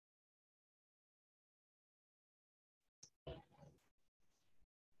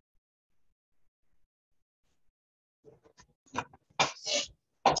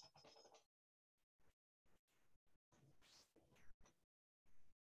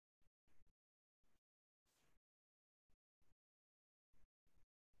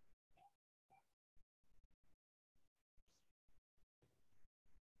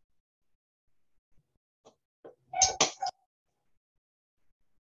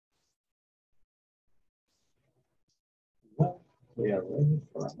Well, we are ready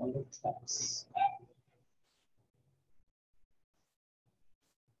for another class.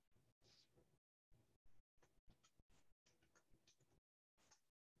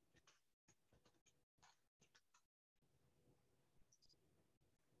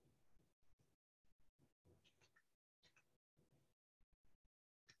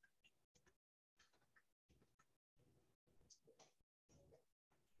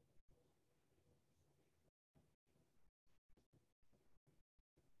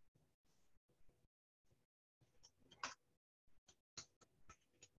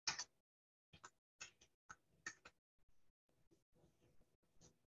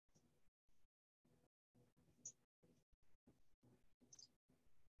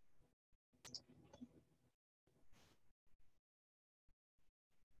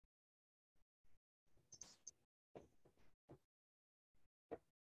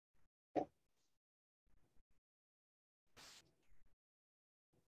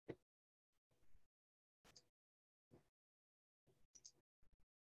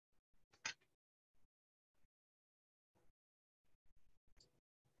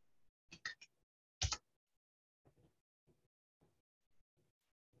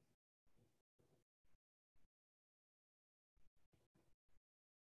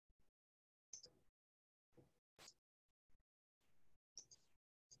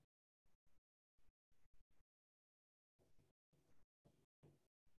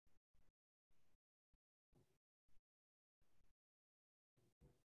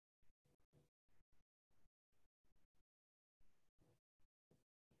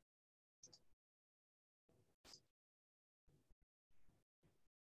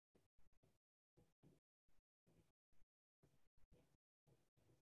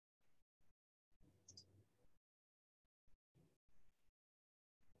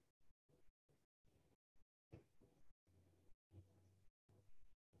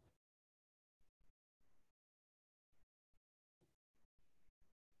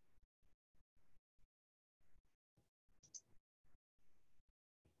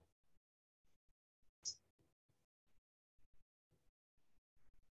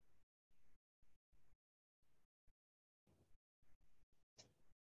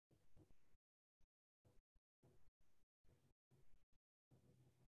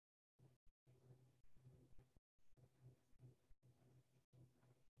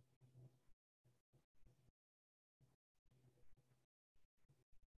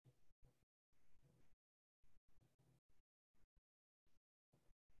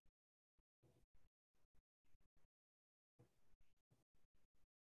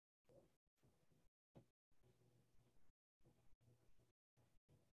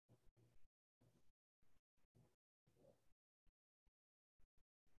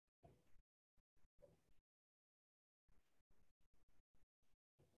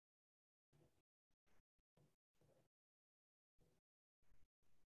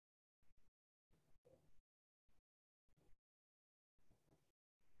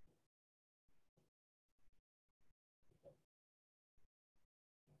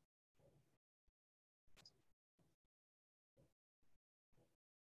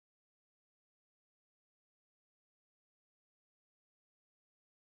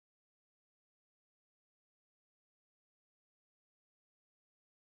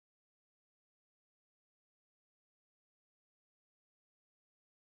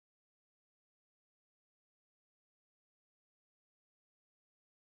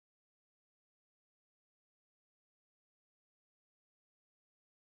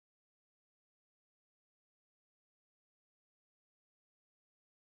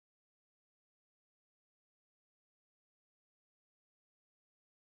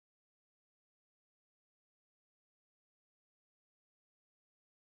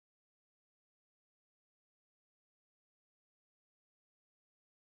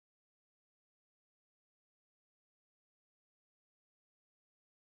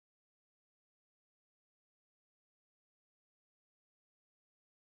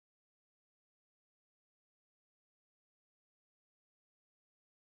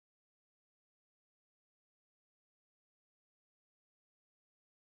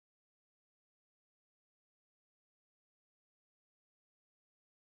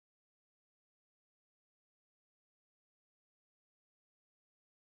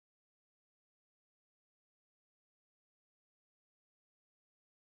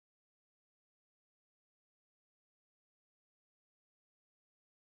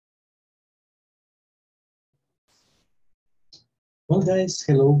 Well, guys,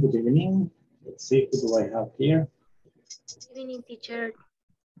 hello, good evening. Let's see, who do I have here? Good evening, teacher.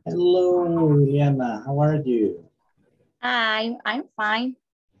 Hello, Liliana, how are you? I'm fine.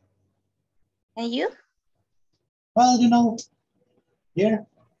 And you? Well, you know, here,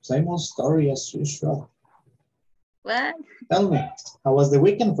 same old story as usual. What? Tell me, how was the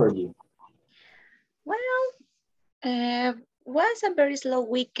weekend for you? Well, was a very slow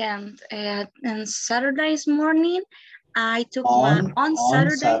weekend. And Saturday's morning, I took my On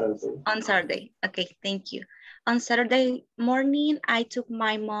Saturday. on Saturday. Okay, thank you. On Saturday morning, I took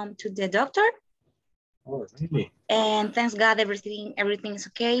my mom to the doctor, Oh, really? and thanks God, everything is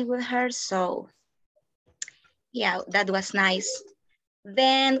okay with her. So yeah, that was nice.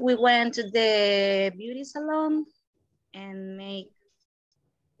 Then we went to the beauty salon and make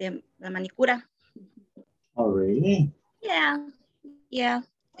the manicura. Oh, really? Yeah, yeah.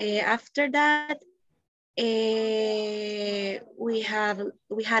 After that, we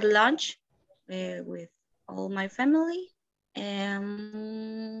had lunch with all my family.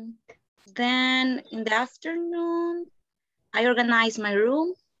 And then in the afternoon, I organized my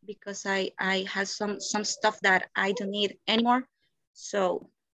room because I had some stuff that I don't need anymore. So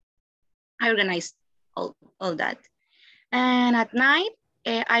I organized all that. And at night,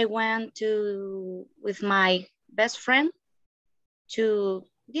 I went to with my best friend to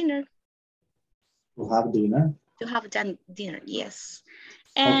dinner. To have dinner? To have done dinner, yes.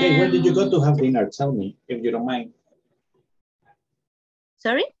 Okay, where did you go And to have dinner? Tell me, if you don't mind.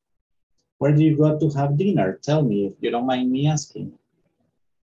 sorry, Where did you go to have dinner? Tell me, if you don't mind me asking.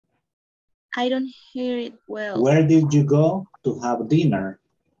 I don't hear it well. Where did you go to have dinner?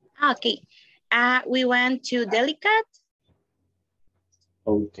 Okay, we went to Delicat.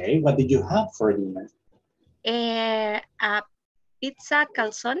 Okay, what did you have for dinner? A pizza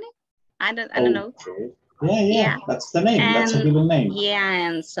calzone. I don't know. Okay. Yeah, Yeah, that's the name. That's a and given name. yeah,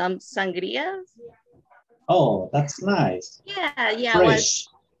 and some sangrias. Oh, that's nice. Yeah, was Fresh,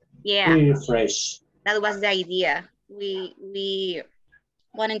 yeah. really fresh. That was the idea. We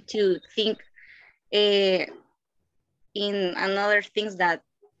wanted to think uh, in another things that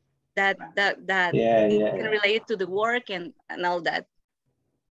Yeah. can relate to the work and all that.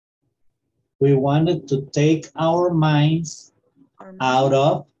 We wanted to take our minds out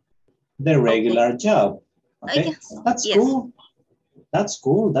of the regular job. Okay, Yes. that's Yes. cool. That's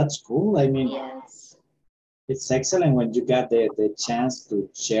cool. That's cool. I mean, Yes. it's excellent when you get the chance to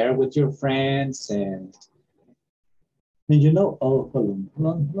share with your friends and you know, oh,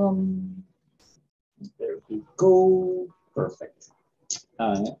 hold on. There we go. Perfect.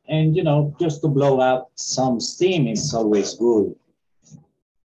 And you know, just to blow out some steam is always good.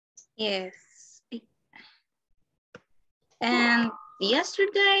 Yes. And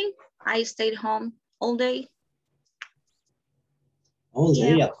yesterday I stayed home all day. All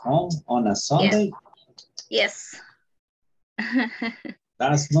Yeah. day at home on a Yeah. Sunday? Yes.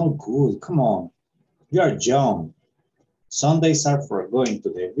 That's no good. Come on. You're young. Sundays are for going to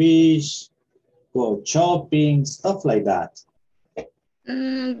the beach, go shopping, stuff like that.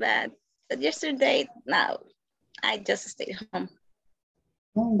 But yesterday, no, I just stayed home.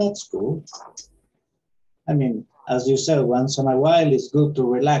 Oh, that's cool. I mean, as you said, once in a while, it's good to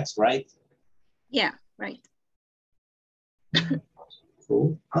relax, right? Yeah, right.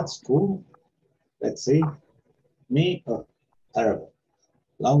 Cool. That's cool. Let's see. Me, oh, terrible.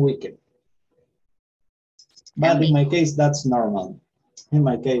 Long weekend. And But in me. my case, that's normal. In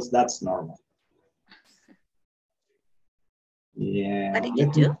my case, that's normal. Yeah. What did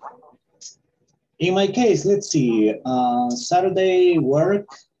you do? In my case, let's see. Saturday work,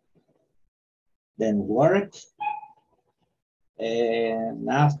 then work, and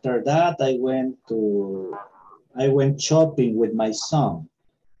after that, I went shopping with my son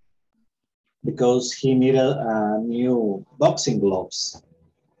because he needed new boxing gloves.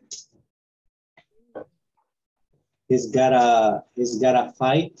 He's got a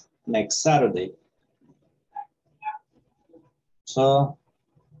fight next Saturday, so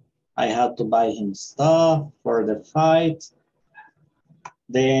I had to buy him stuff for the fight.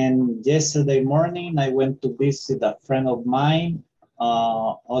 Then yesterday morning, I went to visit a friend of mine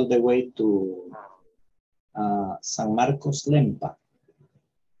all the way to San Marcos Lempa.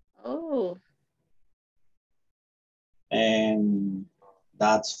 Oh. And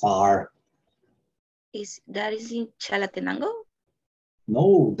that's far. That is in Chalatenango?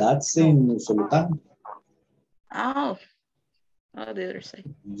 No, that's in Usulután. Oh. Oh, the other side.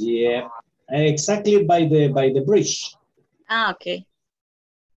 Yeah, exactly by the bridge. Okay.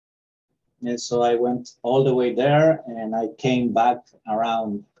 And so I went all the way there, and I came back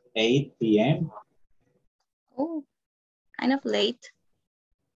around 8 p.m. Oh, kind of late.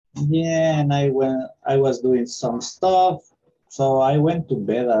 Yeah, and I was doing some stuff, so I went to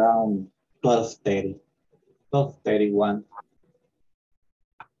bed around 12:30. 12:31.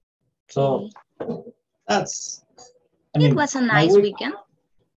 So that's, It was a nice weekend.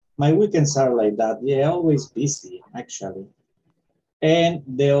 My weekends are like that. Yeah, always busy, actually. And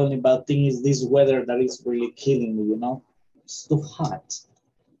the only bad thing is this weather that is really killing me, you know? It's too hot.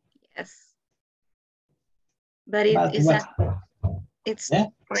 Yes. But it's yeah?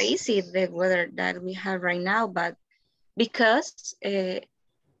 crazy, the weather that we have right now, but because it's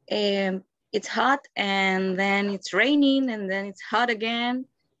hot and then it's raining and then it's hot again.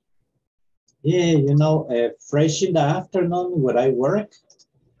 Yeah, you know, fresh in the afternoon where I work,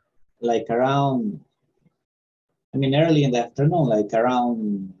 like around, I mean, early in the afternoon, like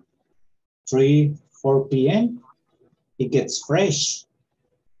around 3, 4 p.m., it gets fresh.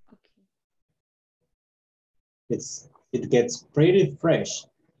 Okay. It gets pretty fresh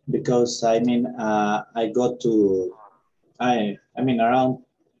because, I mean, I go to, I mean, around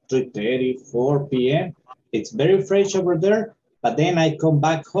 3:30, 4 p.m. It's very fresh over there, but then I come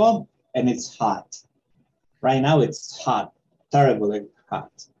back home and it's hot. Right now it's hot, terribly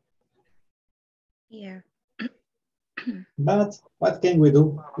hot. Yeah. But what can we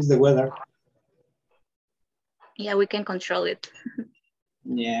do? It's the weather. Yeah, we can control it.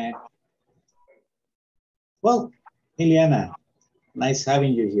 Yeah. Well, Ileana, nice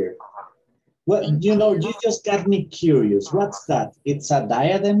having you here. Well, you know, you just got me curious. What's that? It's a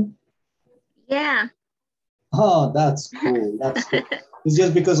diadem? Yeah. Oh, that's cool. That's cool. It's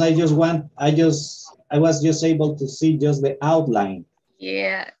just because I was just able to see just the outline.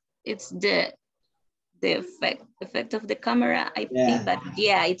 Yeah, it's the effect of the camera, I think, but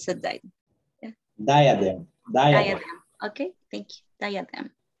yeah, it's a diadem. Yeah. Diadem. Okay, thank you.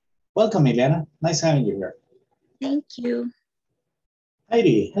 Diadem. Welcome, Ileana. Nice having you here. Thank you.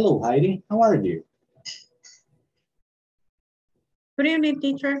 Heidi. Hello, Heidi. How are you? Good evening,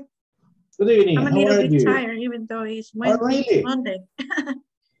 teacher. Good evening. I'm a little bit tired, even though it's Wednesday, Monday.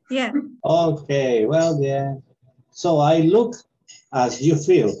 Yeah. Okay. Well, yeah. So I look as you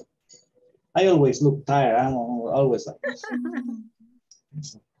feel. I always look tired. I'm always like this.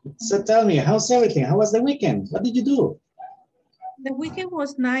 So tell me, how's everything? How was the weekend? What did you do? The weekend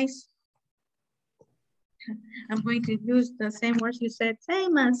was nice. I'm going to use the same words you said,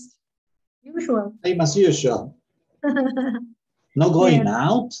 same as usual. Same as usual. No going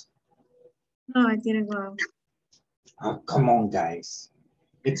out? No, I didn't go out. Oh, come on, guys.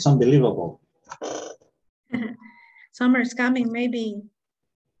 It's unbelievable. Summer's coming, maybe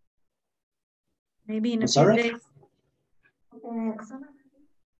in a few days.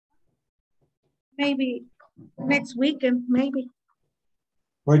 Maybe next weekend, maybe.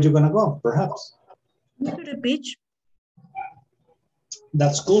 Where are you gonna go, perhaps? To the beach.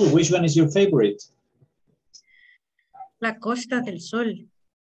 That's cool. Which one is your favorite? La Costa del Sol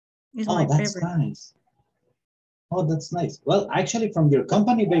is my favorite. Nice. Oh, that's nice. Well, actually, from your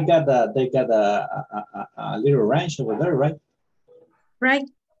company, they got a little ranch over there, right? Right.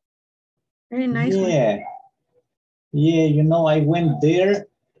 Very nice. Yeah. One. Yeah, you know, I went there.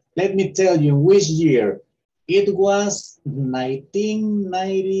 Let me tell you, which year? It was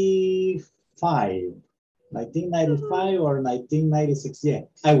 1995. 1995 or 1996. Yeah,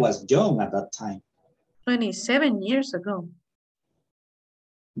 I was young at that time. 27 years ago.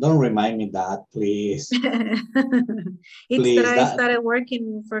 Don't remind me that, please. Please, I started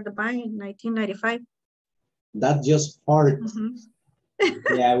working for the bank in 1995. That just part.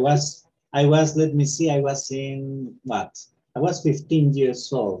 Yeah, I was, let me see, I was in what? I was 15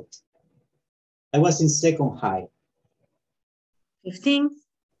 years old. I was in second high. 15?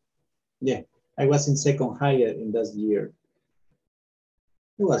 Yeah, I was in second high in that year.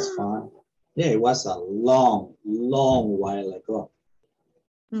 It was fun. Yeah, it was a long, long while ago.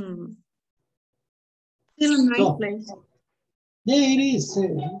 Still a nice place. Yeah, it is.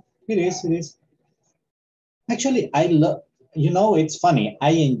 It is. Actually, I love, you know, it's funny.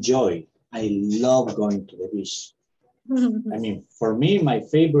 I love going to the beach. I mean, for me, my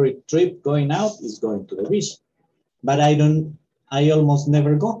favorite trip going out is going to the beach. But I almost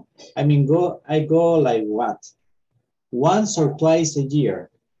never go. I mean, I go like what? Once or twice a year.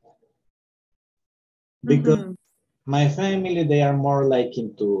 Because my family, they are more like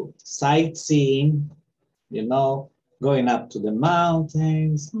into sightseeing, you know, going up to the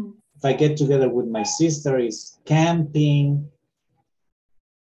mountains. If I get together with my sister, it's camping.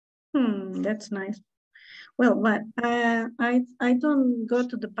 That's nice. Well, but I don't go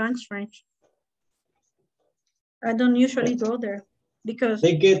to the Banks Ranch. I don't usually go there because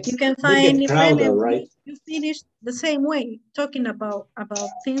you can find any friend and right? You finish the same way talking about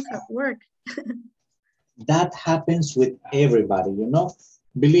things at work. That happens with everybody, you know.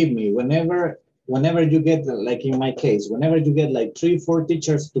 Believe me, whenever whenever you get, like in my case, whenever you get like 3, 4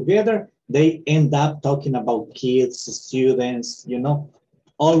 teachers together, they end up talking about kids, students, you know,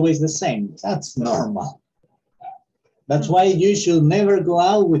 always the same. That's normal. That's why you should never go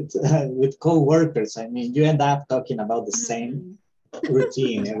out with co-workers. I mean, you end up talking about the same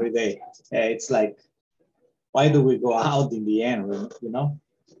routine every day. It's like, why do we go out in the end, you know?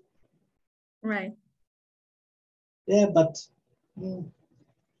 Right. Yeah, but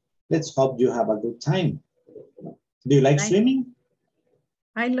let's hope you have a good time. Do you like swimming?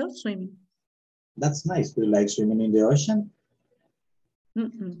 I love swimming. That's nice. Do you like swimming in the ocean?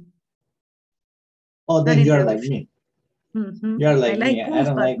 Oh, then you're like me. You're like me. Pools, I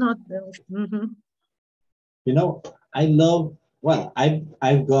don't like. Not the ocean. You know, I love. Well,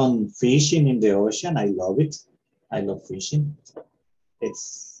 I've gone fishing in the ocean. I love it. I love fishing.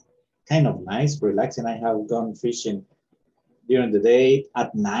 It's kind of nice, relaxing. I have gone fishing during the day,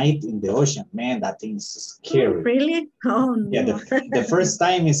 at night in the ocean. Man, that thing's scary. Oh, really? Oh, no. Yeah, the first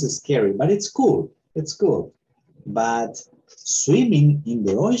time is scary, but it's cool. It's cool. But swimming in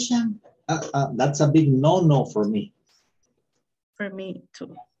the ocean, that's a big no-no for me. For me,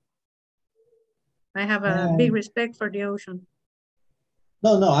 too. I have a big respect for the ocean.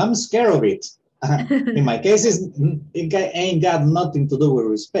 No, I'm scared of it. In my case, it ain't got nothing to do with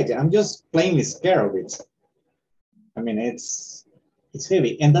respect. I'm just plainly scared of it. I mean, it's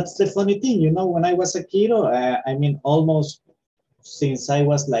heavy. And that's the funny thing, you know, when I was a kiddo, I mean, almost since I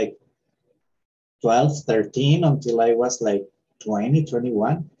was like 12, 13, until I was like 20,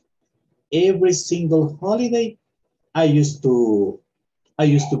 21, every single holiday, I used to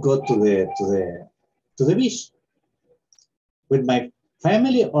go to the beach with my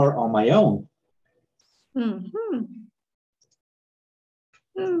family or on my own.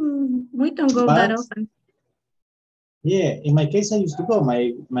 We don't go that often. Yeah, in my case, I used to go.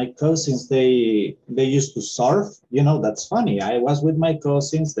 My cousins, they used to surf. You know, that's funny. I was with my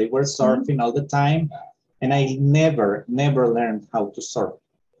cousins. They were surfing all the time, and I never learned how to surf.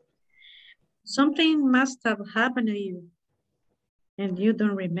 Something must have happened to you, and you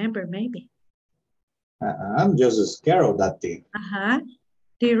don't remember, maybe. I'm just scared of that thing.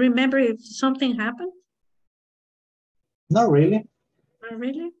 Do you remember if something happened? Not really. Not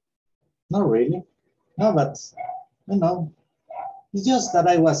really? Not really. No, but, you know, it's just that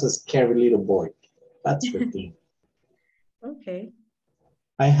I was a scary little boy. That's the thing. Okay.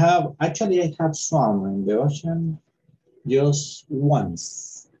 I have swum in the ocean just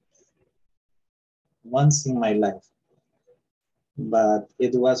once in my life. But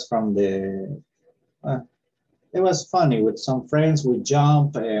it was from it was funny. With some friends, we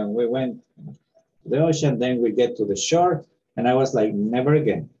jumped and we went to the ocean, then we get to the shore, and I was like, never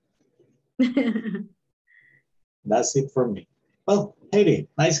again. That's it for me. Well, Heidi,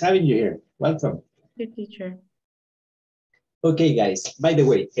 nice having you here. Welcome. Good teacher. Okay, guys, by the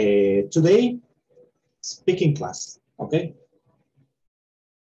way, today, speaking class, okay?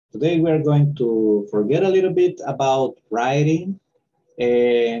 Today we're going to forget a little bit about writing,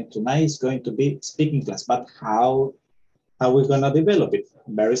 and tonight is going to be speaking class. But how we're gonna develop it?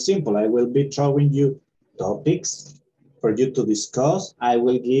 Very simple. I will be throwing you topics for you to discuss. I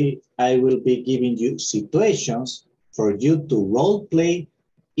will be giving you situations for you to role play,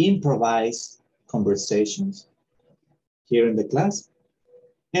 improvise conversations here in the class.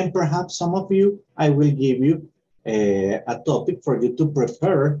 And perhaps some of you, I will give you a topic for you to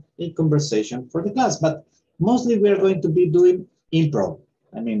prepare a conversation for the class. But mostly we are going to be doing improv.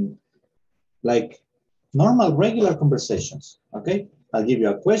 I mean, like normal, regular conversations, okay? I'll give you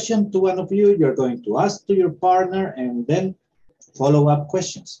a question to one of you. You're going to ask to your partner and then follow-up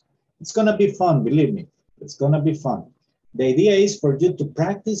questions. It's gonna be fun, believe me. It's gonna be fun. The idea is for you to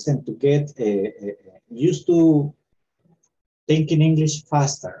practice and to get used to thinking English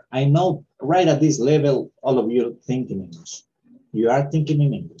faster. I know right at this level, all of you think in English. You are thinking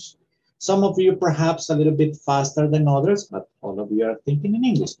in English. Some of you perhaps a little bit faster than others, but all of you are thinking in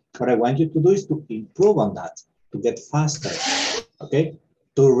English. What I want you to do is to improve on that, to get faster, okay?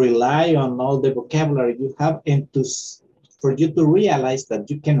 To rely on all the vocabulary you have and for you to realize that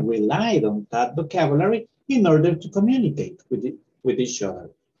you can rely on that vocabulary in order to communicate with each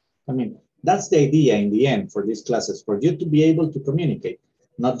other. I mean, that's the idea in the end for these classes, for you to be able to communicate,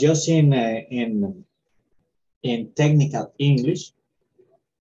 not just in technical English,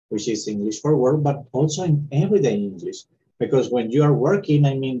 which is English for work, but also in everyday English. Because when you are working,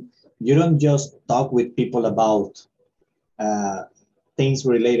 I mean, you don't just talk with people about things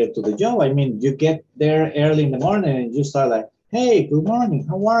related to the job. I mean, you get there early in the morning and you start like, hey, good morning,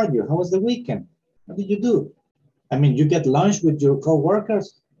 how are you? How was the weekend? What did you do? I mean, you get lunch with your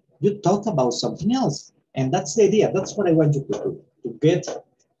co-workers. you talk about something else. And that's the idea. That's what I want you to do, to get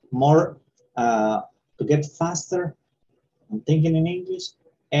more, to get faster in thinking in English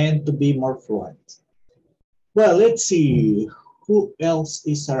and to be more fluent. Well, let's see who else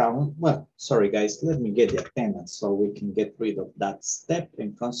is around. Well, sorry guys, let me get the attendance so we can get rid of that step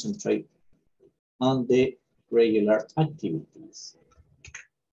and concentrate on the regular activities.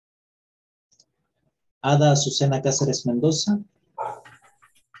 Ada Azucena Cáceres Mendoza.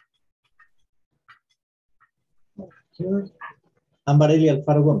 Here. Ambarelli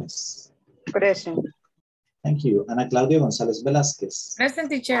Alfaro Gómez. Present. Thank you. Ana Claudia González Velázquez. Present,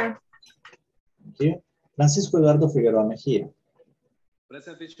 teacher. Thank you. Francisco Eduardo Figueroa Mejía.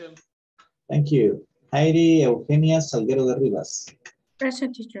 Present, teacher. Thank you. Heidi Eugenia Salguero de Rivas.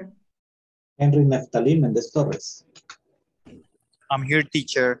 Present, teacher. Henry Neftalí Méndez Torres. I'm here,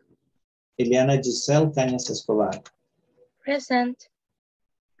 teacher. Ileana Giselle Cañas Escobar. Present.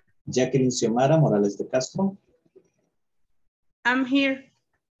 Jacqueline Xiomara Morales de Castro. I'm here.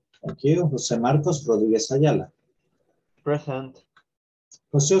 Thank you. José Marcos Rodríguez Ayala. Present.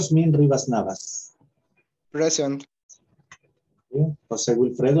 José Osmin Rivas Navas. Present. Thank you. José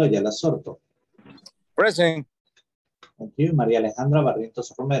Wilfredo Ayala Sorto. Present. Thank you. María Alejandra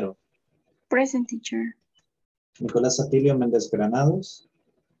Barrientos Romero. Present, teacher. Nicolás Atilio Méndez Granados.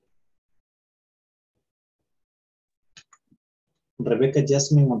 Rebeca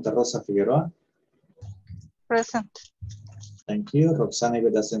Jasmine Monterrosa Figueroa. Present. Thank you. Roxana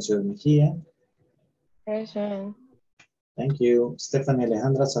Ibeda Asensio de Mejía. Present. Thank you. Stephanie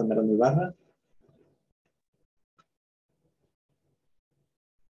Alejandra Salmerón Ibarra.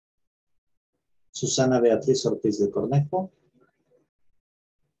 Susana Beatriz Ortiz de Cornejo.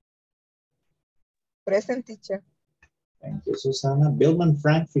 Present, teacher. Thank you, Susana. Billman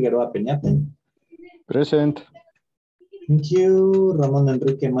Frank Figueroa Peñate. Present. Thank you. Ramón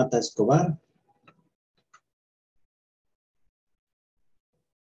Enrique Mata Escobar.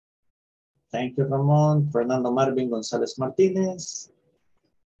 Thank you, Ramón. Fernando Marvin González Martínez.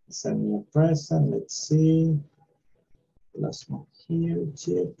 Send me a present. Let's see. Last one here.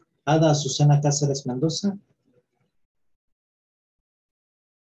 Chip. Ada Susana Cáceres Mendoza.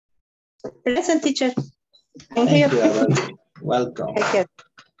 Present, teacher. Thank you, Ada. Welcome.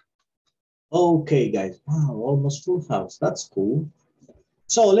 Okay, guys. Wow, almost full house. That's cool.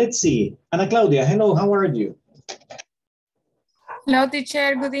 So let's see. Ana Claudia, hello, how are you? Hello,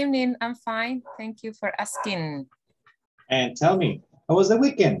 teacher. Good evening. I'm fine. Thank you for asking. And tell me, how was the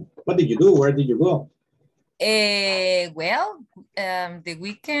weekend? What did you do? Where did you go? The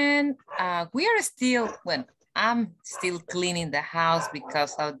weekend, we are still, well, I'm still cleaning the house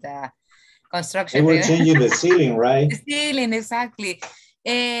because of the construction. They were changing the ceiling, right? The ceiling, exactly.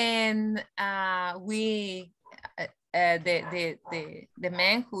 And the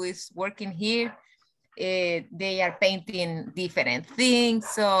man who is working here, they are painting different things.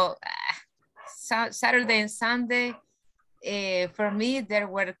 So Saturday and Sunday, for me, there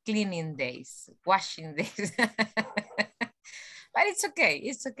were cleaning days, washing days. But it's okay.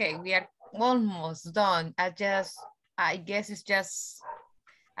 It's okay. We are almost done. I guess it's just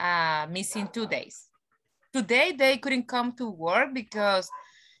missing 2 days. Today, they couldn't come to work because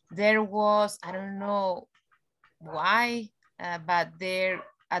there was, I don't know why, but there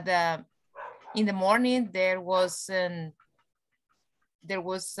in the morning, there was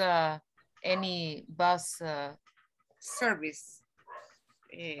any bus service.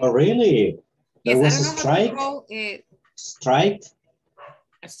 Oh, really? There Yes, was a strike? Strike?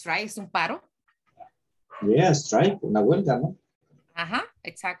 A strike es un paro. Yeah, strike, una huelga, ¿no?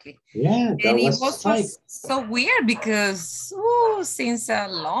 Exactly. Yeah, and it was strike. So weird because since a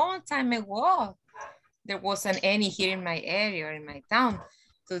long time ago, there wasn't any here in my area or in my town.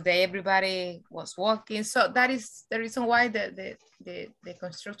 Today, everybody was walking. So that is the reason why the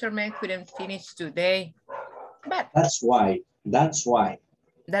construction man couldn't finish today. But That's why. That's why.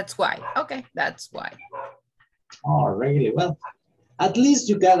 Okay, that's why. Oh, really? Well, at least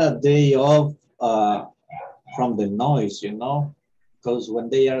you got a day off from the noise, you know? Because when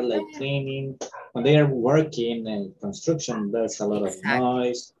they are like cleaning, when they are working in construction, there's a lot of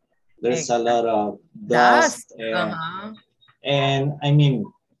noise. There's a lot of dust. And I mean,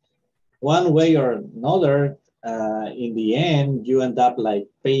 one way or another, in the end, you end up like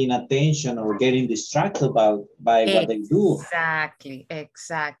paying attention or getting distracted by what they do.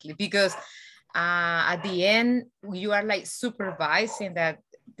 Exactly. Because at the end, you are like supervising that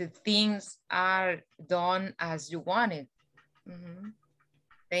the things are done as you want it.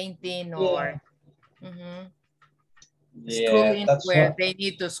 Painting or scrolling where they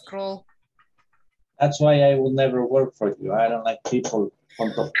need to scroll. That's why I will never work for you. I don't like people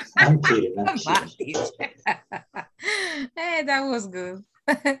I'm kidding. I'm kidding. Hey, that was good.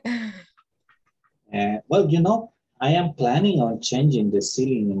 Well, you know, I am planning on changing the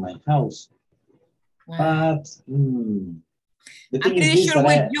ceiling in my house. Wow. But the thing I'm pretty is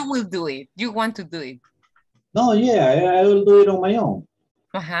sure you will do it. You want to do it. No, yeah, I will do it on my own.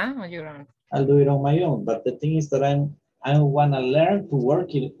 On your own. I'll do it on my own. But the thing is that I want to learn to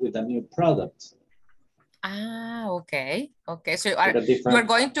work with a new product. Ah, okay. Okay, so you are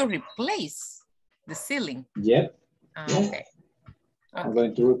going to replace the ceiling. Yep. Okay. I'm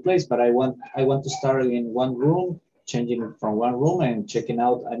going to replace, but I want to start in one room, changing it from one room and checking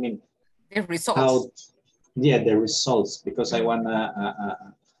out, I mean, the results. The results, because I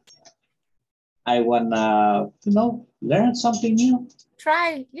wanna, you know, learn something new.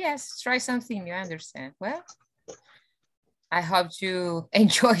 Try something new, I understand. Well, I hope you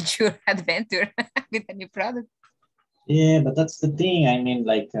enjoyed your adventure with a new product. Yeah, but that's the thing. I mean,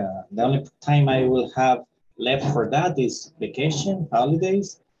 like the only time I will have left for that is vacation,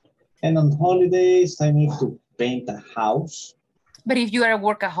 holidays. And on holidays, I need to paint a house. But if you are a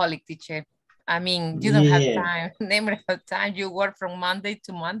workaholic teacher, I mean, you don't have time, never have time. You work from Monday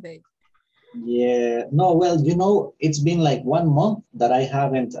to Monday. Yeah, no, well, you know, it's been like 1 month that I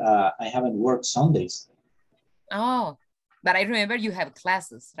haven't worked Sundays. Oh, but I remember you have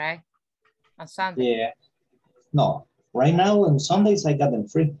classes, right? On Sunday. Yeah, no, right now on Sundays, I got them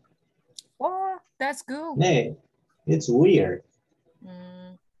free. Oh, that's good. Yeah, it's weird.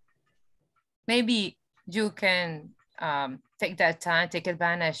 Maybe you can take that time, take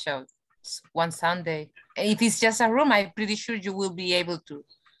advantage of one Sunday. And if it's just a room, I'm pretty sure you will be able to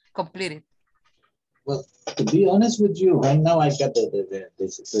complete it. Well, to be honest with you, right now I got the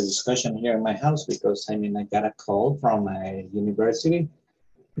discussion here in my house because, I mean, I got a call from my university.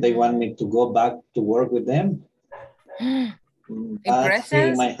 They want me to go back to work with them. But here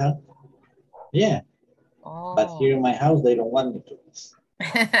in my house, yeah. Oh. But here in my house, they don't want me to.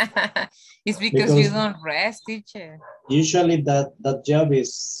 It's because you don't rest, teacher. Usually that job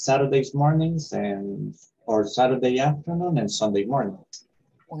is Saturdays mornings or Saturday afternoon and Sunday morning.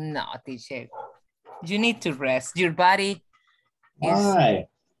 No, teacher. You need to rest. Your body is... Why?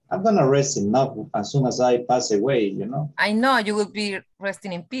 I'm going to rest enough as soon as I pass away, you know? I know, you will be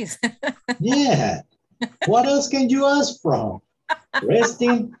resting in peace. Yeah. What else can you ask for?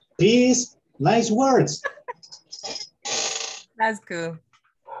 Resting, peace, nice words. That's good.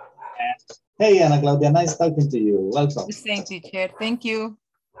 Hey, Ana Claudia, nice talking to you. Welcome. The same, teacher. Thank you.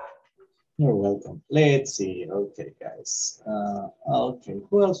 You're welcome. Let's see. Okay, guys. Okay,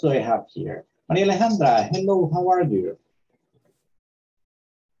 who else do I have here? Maria Alejandra, hello, how are you?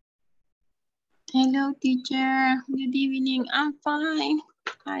 Hello, teacher. Good evening. I'm fine.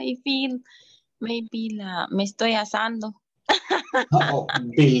 I feel maybe me estoy asando. Oh,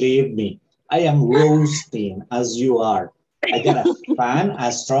 believe me, I am roasting as you are. I got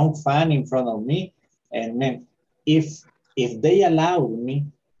a strong fan in front of me. And man, if they allowed me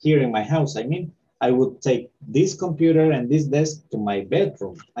here in my house, I mean, I would take this computer and this desk to my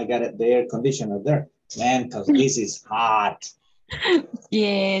bedroom. I got the air conditioner there. Man, because this is hot.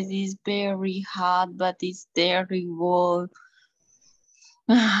 Yes, it's very hot, but it's terrible.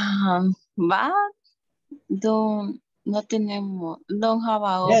 But don't have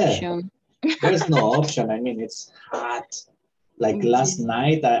an option. There's no option. I mean, it's hot. Like last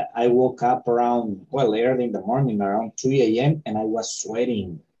night, I woke up around, well, early in the morning, around 3 a.m. and I was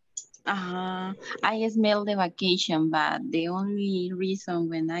sweating. I smell the vacation, but the only reason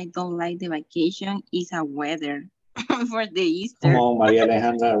when I don't like the vacation is a weather for the Easter. Come on, Maria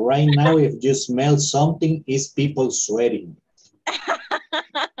Alejandra. Right now, if you smell something, it's people sweating.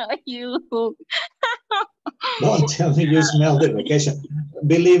 You. Don't tell me you smell the vacation.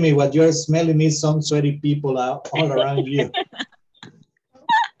 Believe me, what you're smelling is some sweaty people all around you.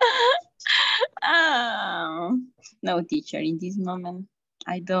 No, teacher, in this moment,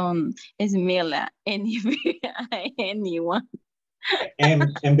 I don't smell anyone.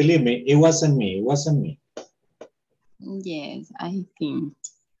 And believe me, it wasn't me. It wasn't me. Yes, I think.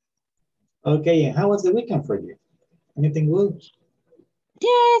 Okay, and how was the weekend for you? Anything good?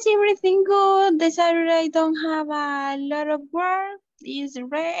 Yes, everything good. The Saturday I don't have a lot of work. It's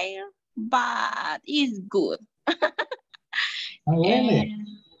rare, but it's good. Oh, really?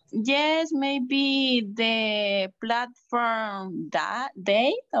 Yes, maybe the platform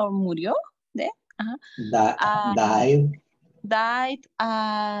died or murió. Died? Died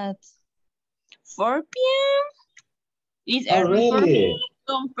at 4 p.m. It's early for me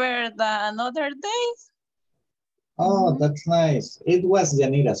compared to another days. Oh, that's nice. It was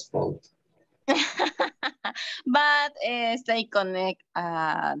Janita's fault. But stay connect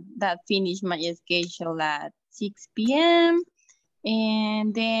that finish my schedule at 6 p.m.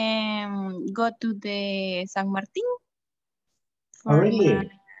 and then go to the San Martin Oh, for really? my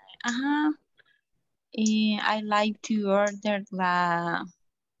I like to order la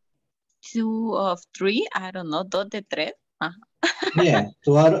 2 of 3. I don't know, 2 de 3. Yeah,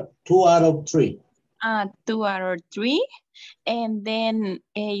 two out of 3. 2 out of 3, and then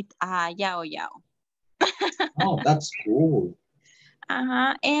 8 yao yao. Oh, that's cool.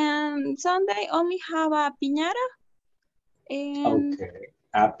 And Sunday only have a piñata. And Okay,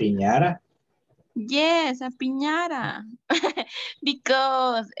 a piñata. yes, a piñata.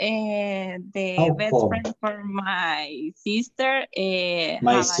 Because the How best come? friend for my sister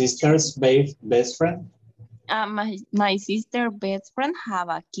My have sister's best friend? my sister best friend have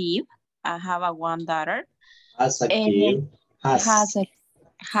a kid. I have a one daughter. Has a kid. Has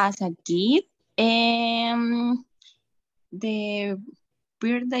a kid. And the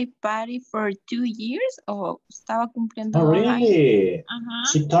birthday party for 2 years. Estaba cumpliendo Oh, 2 años. really?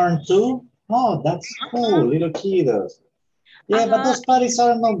 She turned 2? Oh, that's cool. Little kiddos. Yeah, but those parties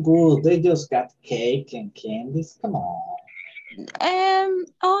are not good. They just got cake and candies. Come on.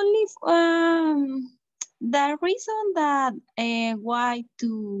 Only the reason that why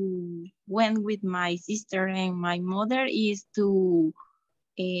to went with my sister and my mother is to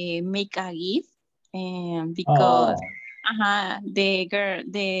make a gift, and because the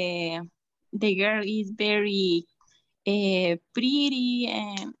girl is very pretty,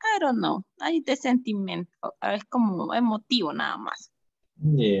 and I don't know, hay de sentimiento, es como emotivo nada más.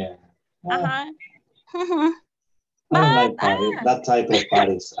 Yeah. But I don't like parties, that type of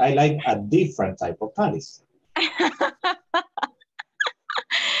parties. I like a different type of parties.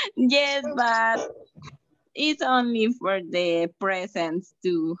 yes, but it's only for the presents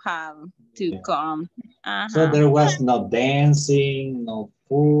to have to come. So there was no dancing, no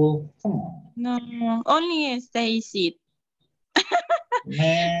food. Come on. No, only stay sit.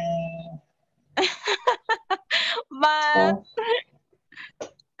 Man. But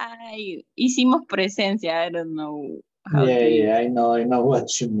hicimos presencia. I don't know how to. Yeah, I know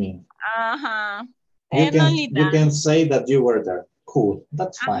what you mean. And only You can say that you were there. Cool.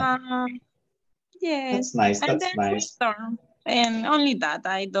 That's fine. Yes. That's nice. And That's nice. And only that.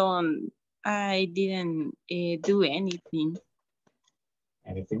 I didn't do anything.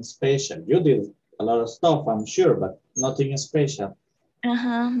 Anything special? You did a lot of stuff, I'm sure, but nothing special.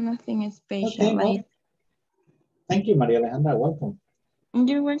 Nothing special. Okay, well, thank you, Maria Alejandra. Welcome.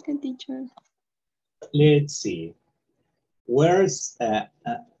 You're welcome, teacher. Let's see. Where's man,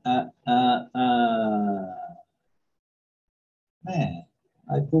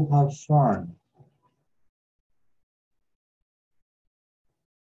 I could have sworn.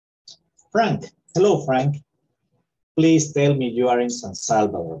 Frank. Hello, Frank. Please tell me you are in San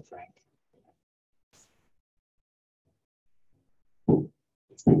Salvador, Frank.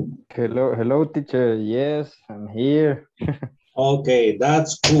 Hello, teacher. Yes, I'm here. Okay,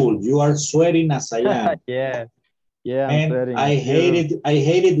 that's cool. You are sweating as I am. Yeah, I'm and sweating. I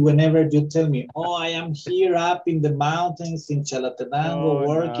hate it whenever you tell me, oh, I am here up in the mountains in Chalatenango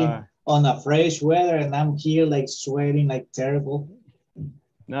working on a fresh weather, and I'm here like sweating like terrible.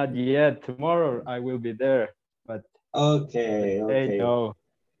 Not yet. Tomorrow I will be there, but okay. No.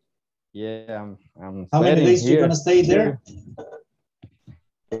 Yeah, I'm. How many days you gonna stay there?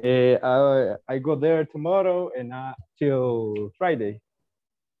 I go there tomorrow and till Friday.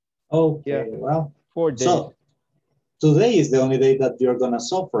 Okay, well, 4 days. So today is the only day that you're gonna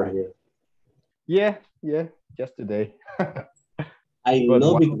suffer here. Yeah, just today. I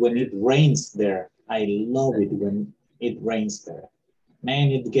love it when it rains there. I love it when it rains there.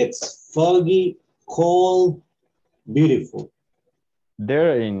 Man, it gets foggy, cold, beautiful.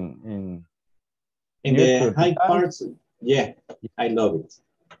 There in the high parts, yeah, I love it.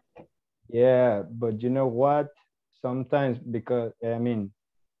 Yeah, but you know what? Sometimes, because I mean,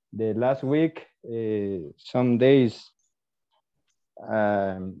 the last week, some days,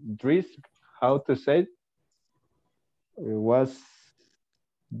 how to say it? It was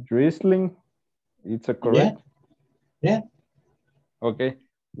drizzling. It's a correct? Yeah. Okay,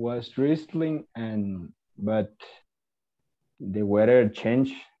 was drizzling, but the weather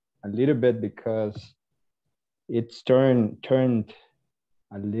changed a little bit because it's turned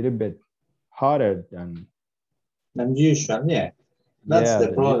a little bit hotter than usual. Yeah, that's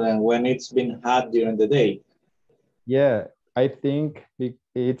the problem when it's been hot during the day. Yeah, I think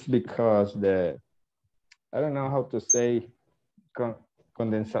it's because I don't know how to say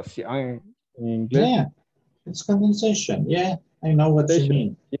condensation in English. Yeah, it's condensation. Yeah, I know what you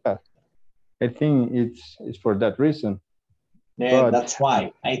mean. Yeah, I think it's for that reason. Yeah, But, that's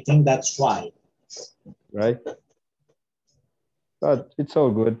why. I think that's why. right? But it's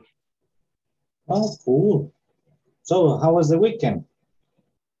all good. Oh, cool. So how was the weekend?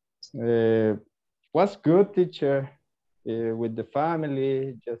 Was good, teacher. With the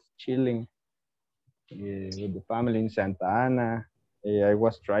family, just chilling with the family in Santa Ana. I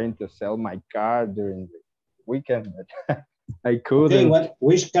was trying to sell my car during the weekend, but I couldn't. Okay,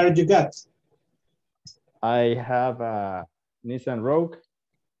 which car you got? I have a Nissan Rogue.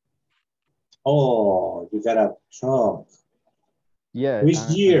 Oh, you got a truck. Yeah. Which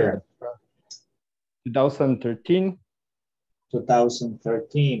year? 2013.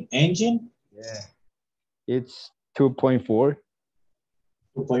 2013. Engine? Yeah. It's 2.4.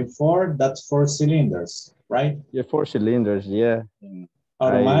 2.4, that's 4 cylinders, right? Yeah, 4 cylinders, yeah.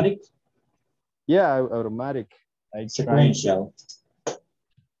 Automatic? Yeah, automatic. Sequential?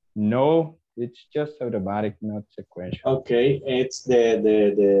 No, it's just automatic, not sequential. Okay, it's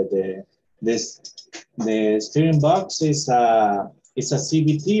the steering box is a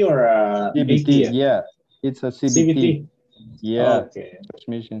CVT or a CVT, ATF? yeah, it's a CVT. Yeah, okay.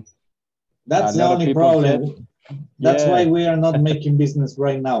 Transmission. That's the only problem. That's why we are not making business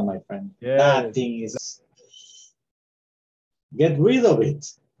right now, my friend. Yeah. That thing is, get rid of it.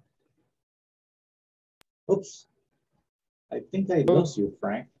 Oops. I think I lost you,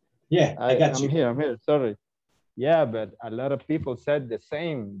 Frank. Yeah, I got you. I'm here, sorry. Yeah, but a lot of people said the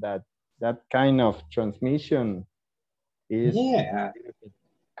same, that kind of transmission is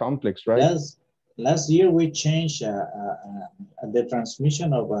complex, right? Last year we changed the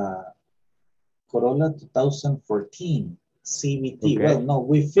transmission of a Corolla 2014 CVT. Okay. Well, no,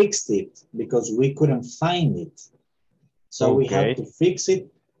 we fixed it because we couldn't find it. So we had to fix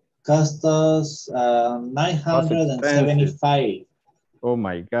it. Cost us 975. Oh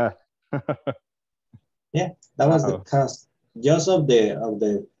my God. Yeah, that was the cost just of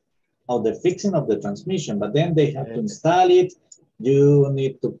the fixing of the transmission. But then they have to install it. You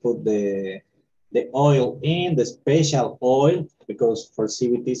need to put the oil in, the special oil, because for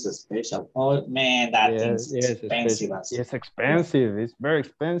CVT it's a special oil. Man, that thing's expensive. It's expensive. It's very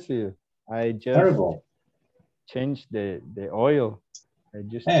expensive. I just changed the oil. I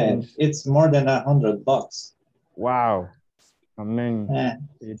just changed. It's more than $100. Wow. I mean,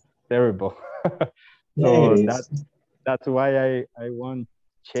 it's terrible. So that's why I won't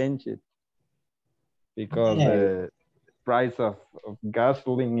change it, because the price of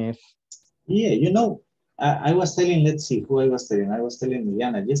gasoline is. Yeah, you know, I was telling, let's see who I was telling. I was telling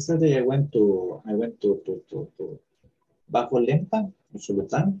Liliana yesterday. I went to Bajo Lempa,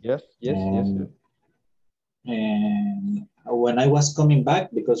 Sultan. Yes. And when I was coming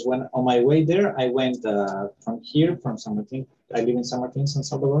back, because when on my way there, I went from San Martin. I live in San Martin, San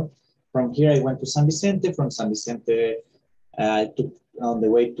Salvador. From here, I went to San Vicente. From San Vicente, I took on the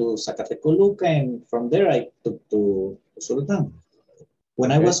way to Zacatecoluca, and from there I took to Sultan.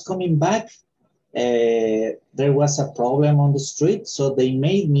 When I was coming back, there was a problem on the street, so they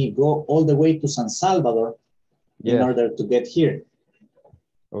made me go all the way to San Salvador in order to get here.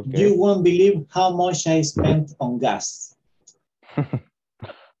 You won't believe how much I spent on gas.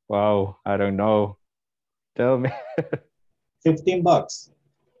 Wow, I don't know. Tell me. $15.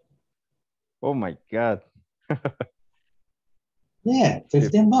 Oh my God. Yeah,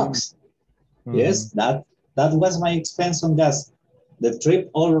 $15. Yes, that was my expense on gas. The trip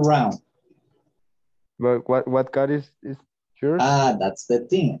all around. But what car is yours? That's the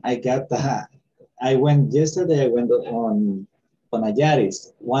thing. I went yesterday. I went on a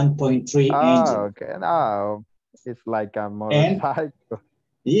Yaris 1.3 engine. Okay. No, it's like a motorcycle.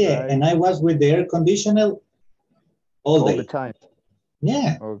 Yeah, right? And I was with the air conditioner all day. The time.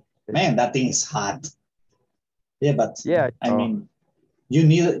 Yeah. Okay. Man, that thing is hot. Yeah, but I mean, you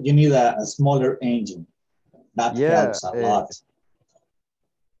need a smaller engine. That helps a lot.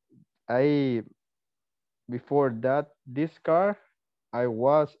 Before this car, I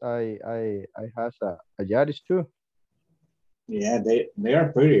has a Yaris too. Yeah, they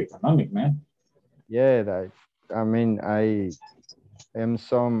are pretty economic, man. Yeah, I mean, I'm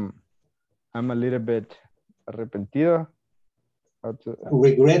a little bit arrepentido.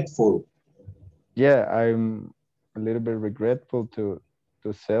 Regretful. Yeah, I'm a little bit regretful to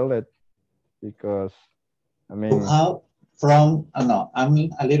sell it, because I mean. I'm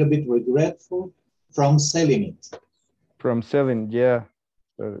a little bit regretful from selling it. From selling, yeah.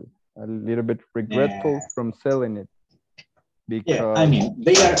 So a little bit regretful from selling it. Because I mean,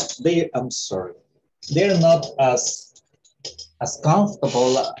 I'm sorry. They're not as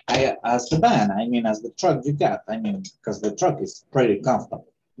comfortable as the van. I mean, as the truck you got. I mean, because the truck is pretty comfortable.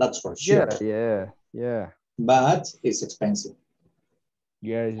 That's for sure. Yeah. But it's expensive.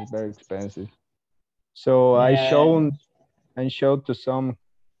 Yeah, it's very expensive. So I showed to some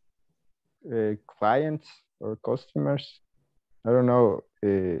clients or customers. I don't know.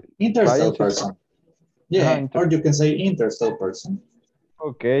 Interstate person. Yeah, or you can say interstate person.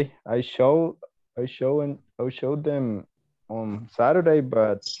 Okay, I showed them on Saturday,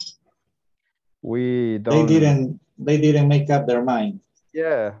 but we don't. They didn't make up their mind.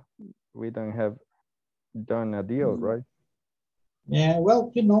 Yeah, we don't have done a deal, right? Yeah,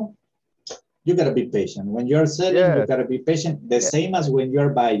 well, you know, you gotta be patient. When you're selling, you gotta be patient. The same as when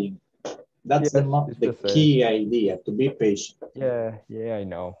you're buying. That's the key idea, to be patient. Yeah, I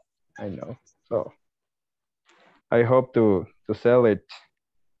know. So I hope to sell it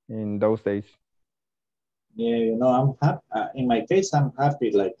in those days. Yeah, you know, I'm happy. In my case, I'm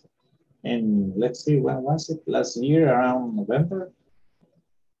happy. Like, and let's see, when was it? Last year, around November,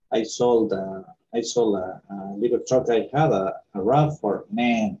 I sold a little truck I had, a RAV4.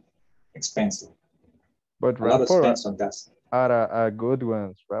 Man, expensive. But a lot of expense on gas. Are good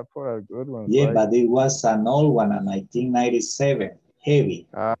ones. RAV4 are good ones. Yeah, right? but it was an old one, a 1997, heavy.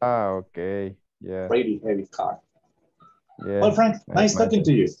 Okay. Yeah. Pretty heavy car. Yeah. Well, Frank, nice talking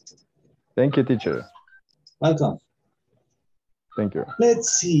to you. Thank you, teacher. Welcome. Thank you. Let's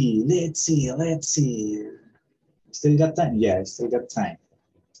see. Still got time? Yeah, I still got time.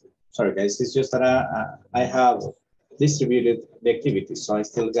 Sorry, guys. It's just that I have distributed the activities, so I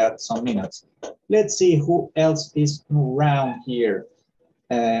still got some minutes. Let's see who else is around here.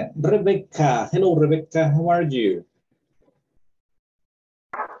 Rebecca. Hello, Rebecca. How are you?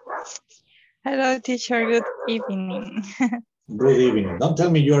 Hello, teacher. Good evening. Good evening. Don't tell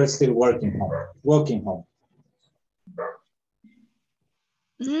me you're still walking home.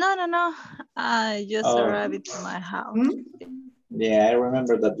 No. I just arrived to my house. Yeah, I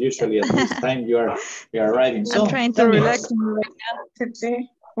remember that usually at this time you're arriving. So I'm trying to relax right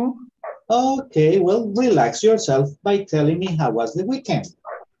now. Okay, well, relax yourself by telling me how was the weekend.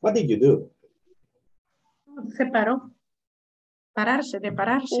 What did you do? Se paró. De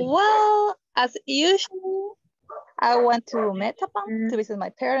pararse. Well, as usual, I went to Metapan to visit my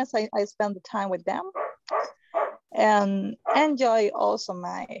parents. I spent the time with them and enjoy also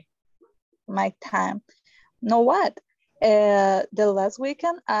my time. Know what? The last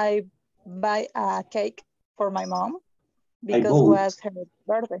weekend, I buy a cake for my mom because it was her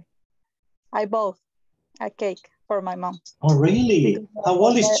birthday. I bought a cake for my mom. Oh, really? How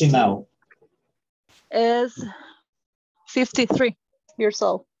old is she now? Is 53 years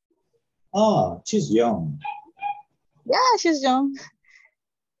old. Oh, she's young. Yeah, she's young.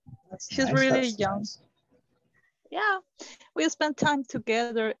 She's nice. really That's young. Nice. Yeah, we spent time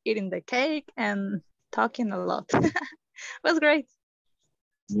together eating the cake and talking a lot. It was great.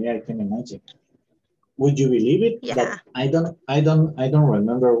 Yeah, I can imagine. Would you believe it? Yeah. That I don't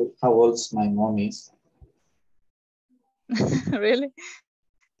remember how old my mom is. Really?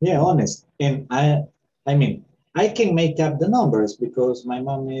 Yeah, honest. And I mean, I can make up the numbers because my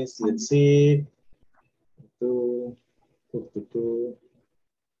mom is, let's see, 52.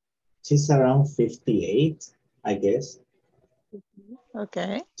 She's around 58, I guess.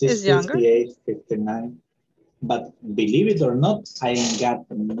 Okay. She's 58, 59. But believe it or not, I got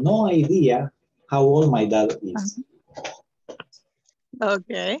no idea how old my dad is.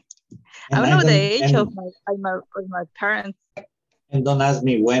 Okay. And I know the age of my parents. And don't ask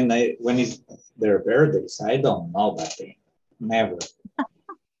me when is their birthdays. I don't know that thing. Never.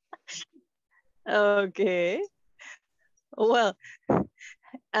 Okay. Well.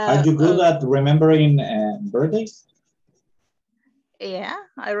 Are you good at remembering birthdays? Yeah,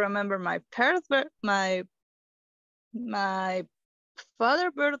 I remember my parents' my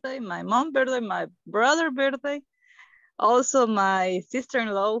father's birthday, my mom's birthday, my brother's birthday, also my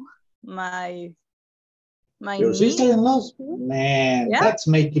sister-in-law, my Your sister-in-law's? Man, yeah. That's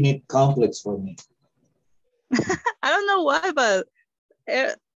making it complex for me. I don't know why, but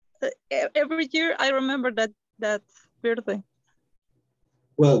every year I remember that birthday.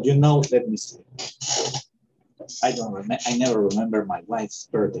 Well, you know, let me see. I never remember my wife's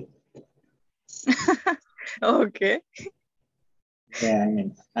birthday. Okay. Yeah, I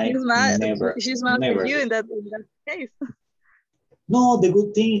mean, she's mad for you in that case. No,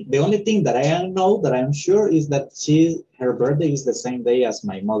 the only thing that I know that I'm sure is that her birthday is the same day as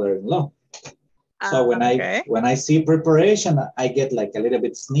my mother-in-law. So when I see preparation, I get like a little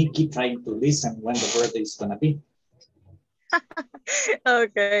bit sneaky trying to listen when the birthday is gonna be.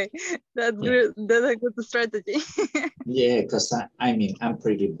 Okay, that's good. That's a good strategy. Yeah, because I mean, I'm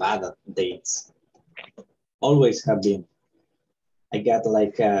pretty bad at dates. Always have been. I got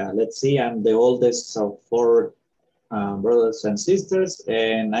like, let's see, I'm the oldest of four brothers and sisters,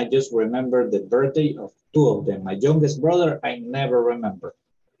 and I just remember the birthday of two of them. My youngest brother, I never remember.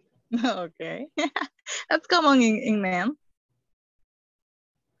 Okay. That's common in men.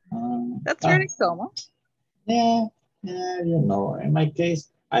 That's really common. Yeah, you know, in my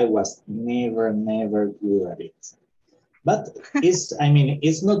case, I was never good at it. But I mean,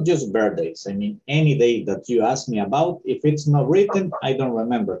 it's not just birthdays. I mean, any day that you ask me about, if it's not written, I don't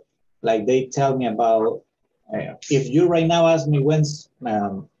remember. Like they tell me about, if you right now ask me when's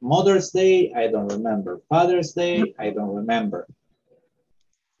Mother's Day, I don't remember. Father's Day, I don't remember.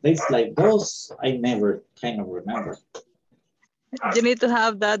 Dates like those, I never kind of remember. You need to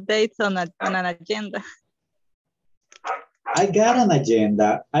have that date on an agenda. I got an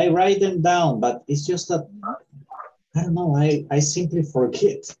agenda. I write them down, but it's just that, I don't know, I simply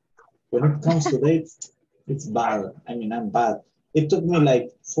forget. When it comes to dates, it's bad. I mean, I'm bad. It took me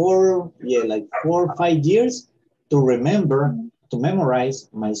like 4 or 5 years to remember, to memorize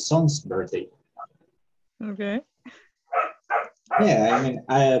my son's birthday. Okay. Yeah, I mean,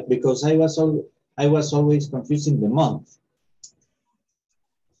 because I was always confusing the month.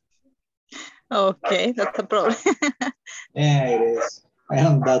 Okay, that's a problem. Yeah, it is. I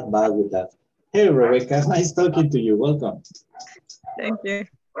am that bad with that. Hey, Rebecca, nice talking to you. Welcome. Thank you.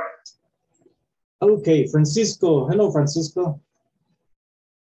 Okay, Francisco. Hello, Francisco.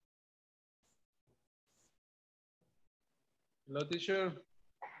 Hello, teacher.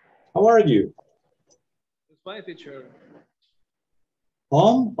 How are you? It's fine, teacher.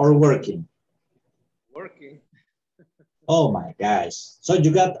 Home or working? Working. Oh my gosh. So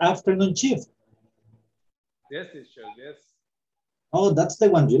you got afternoon shift? Yes, teacher, yes. Oh, that's the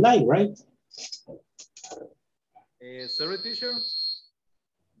one you like, right? Sorry, teacher?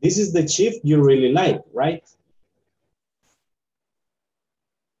 This is the shift you really like, right?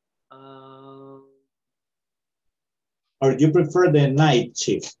 Or do you prefer the night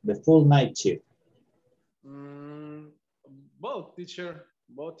shift, the full night shift? Both, teacher,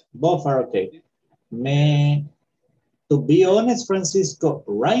 both. Both are okay. Man, to be honest, Francisco,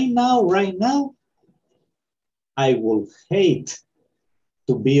 right now, I will hate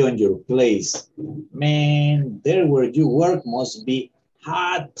to be on your place. Man, there where you work must be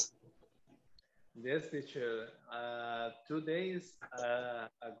hot. Yes, teacher. 2 days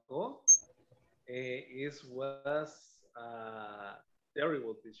ago, it was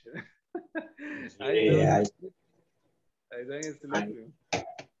terrible, teacher. Yeah, I don't sleep.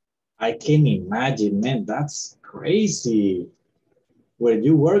 I can imagine, man, that's crazy. Where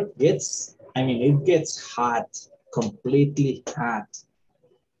you work gets, I mean, it gets hot, completely hot.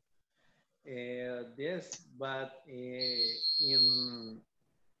 Yes, but in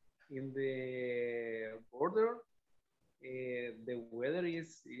the border, the weather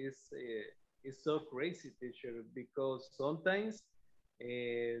is so crazy, teacher, because sometimes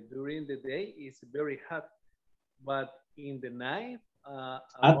during the day it's very hot, but in the night,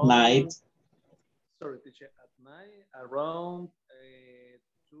 at night, sorry, teacher, at night around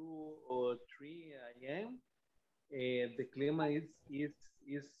 2 or 3 a.m. The climate is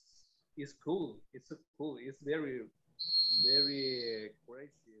cool. It's so cool. It's very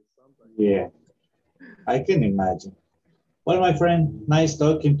crazy sometimes. Yeah, I can imagine. Well, my friend, nice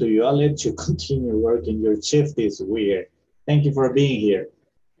talking to you. I'll let you continue working. Your shift is weird. Thank you for being here.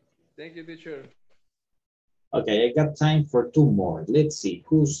 Thank you, teacher. Okay, I got time for 2 more. Let's see,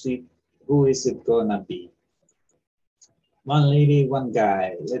 who is it gonna be? One lady, one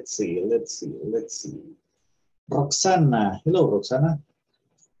guy. Let's see. Roxana. Hello, Roxana.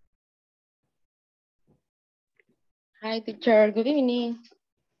 Hi, teacher. Good evening.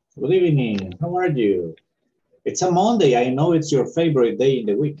 Good evening. How are you? It's a Monday. I know it's your favorite day in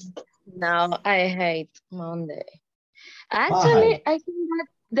the week. No, I hate Monday. Actually, I think that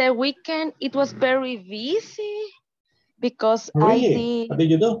the weekend, it was very busy because really? What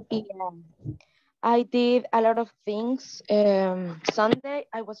did you do? Yeah, I did a lot of things. Sunday,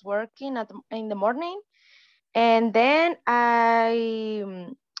 I was working in the morning, and then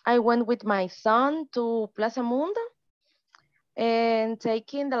I went with my son to Plaza Mundo and took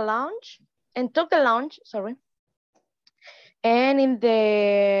the lunch, sorry. And in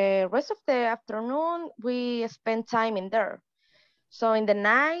the rest of the afternoon, we spent time in there. So in the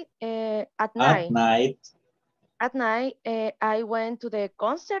night, at night, I went to the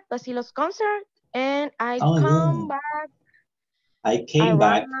concert, Basilo's concert, and I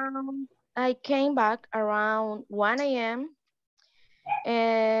came back around 1 a.m.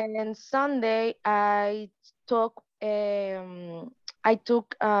 And Sunday, I took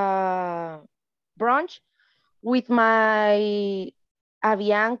brunch with my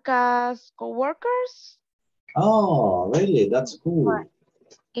Avianca's coworkers. Oh, really? That's cool.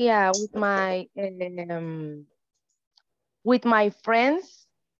 Yeah, with my friends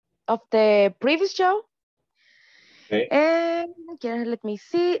of the previous show. Okay. And let me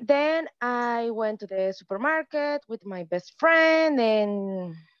see. Then I went to the supermarket with my best friend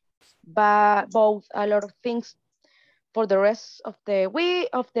and bought a lot of things for the rest of the week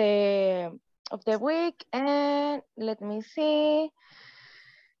And let me see.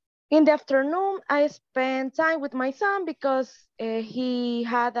 In the afternoon, I spent time with my son because he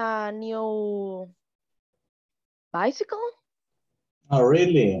had a new bicycle. Oh,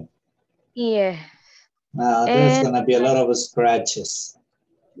 really? Yes. There's gonna be a lot of scratches.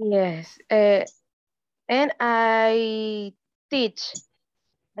 Yes. And I teach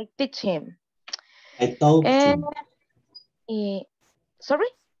him. I taught him. Sorry?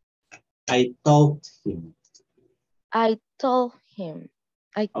 I taught him. I told him.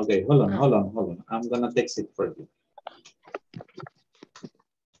 Okay, hold on. I'm gonna text it for you.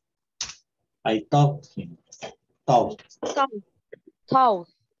 I taught him. Taught.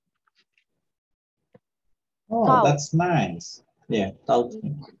 Oh, taught. That's nice. Yeah, taught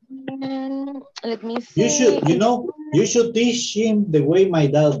him. And let me see. You should teach him the way my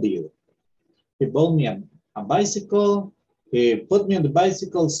dad did. He bought me a bicycle. He put me on the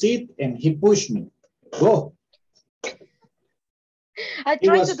bicycle seat and he pushed me. Go. I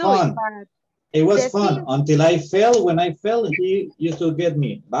tried to do it, but it was fun until I fell. When I fell, he used to get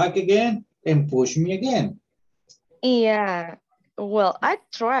me back again and push me again. Yeah, well, I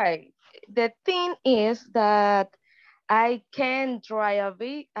tried. The thing is that I can't drive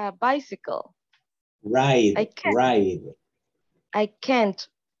a bicycle. Ride. I can't. Ride. I can't.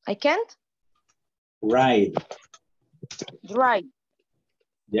 I can't? Ride. Right.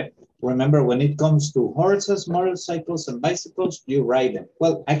 Yep. Remember, when it comes to horses, motorcycles, and bicycles, you ride them.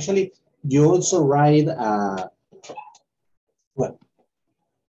 Well, actually, you also ride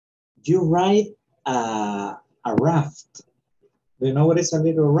you ride a raft. Do you know what is a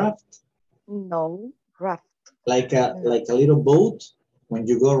little raft? No, raft. Like a little boat when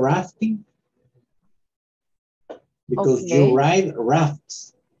you go rafting? Because you ride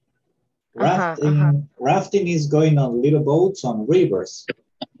rafts. Rafting is going on little boats on rivers.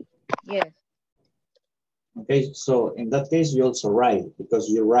 Yes. Okay, so in that case, you also ride because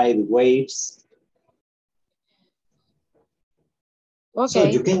you ride waves. Okay. So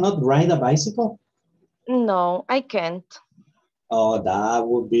you cannot ride a bicycle? No, I can't. Oh, that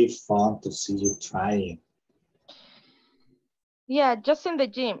would be fun to see you trying. Yeah, just in the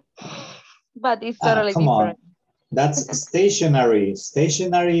gym, but it's totally come different. On. That's stationary.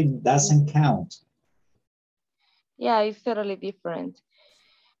 Stationary doesn't count. Yeah, it's totally different.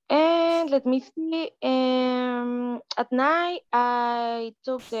 And let me see. At night, I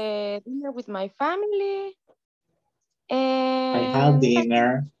took the dinner with my family. And I had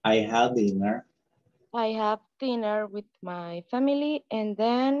dinner. I have dinner with my family. And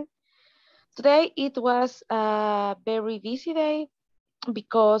then today it was a very busy day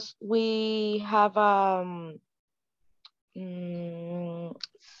because we have a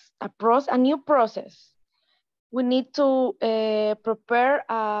new process. We need to prepare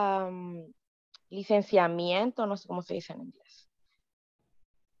licenciamiento, no sé cómo se dice en inglés.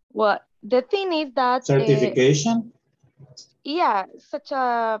 Well, the thing is that... Certification? Yeah, such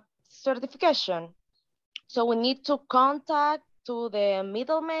a certification. So we need to contact to the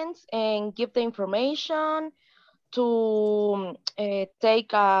middlemen and give the information to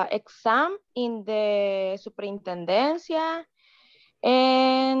take an exam in the superintendencia.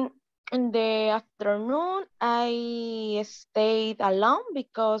 And in the afternoon, I stayed alone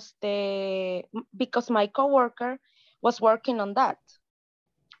because my coworker was working on that.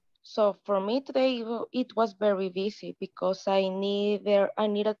 So for me today, it was very busy because I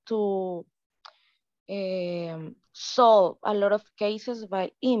needed to solve a lot of cases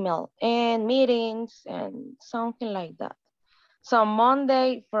by email and meetings and something like that. So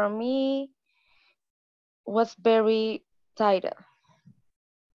Monday for me was very tight.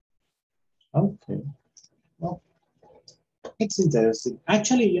 Okay. Well, it's interesting.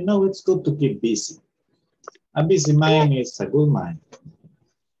 Actually, you know, it's good to keep busy. A busy mind is a good mind.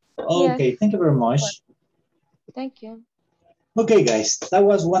 Okay, yes. Thank you very much. Thank you. Okay, guys, that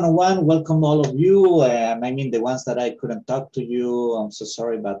was 101. Welcome all of you. I mean, the ones that I couldn't talk to you, I'm so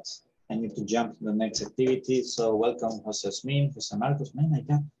sorry, but I need to jump to the next activity. So welcome, Jose Osmin, Jose Marcos. Man, I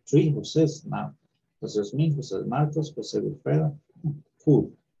got 3 Jose's now. Jose Osmin, Jose Marcos, Jose Wilfredo.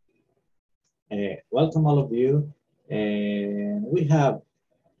 Cool. Welcome all of you. And we have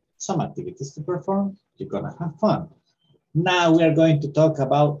some activities to perform. You're gonna have fun. Now we are going to talk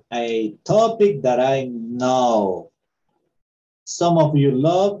about a topic that I know some of you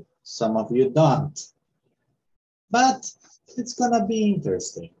love, some of you don't. But it's gonna be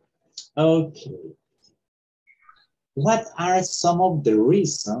interesting. Okay. What are some of the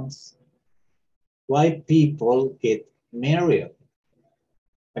reasons why people get married?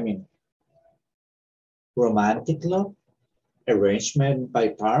 I mean, romantic love, arrangement by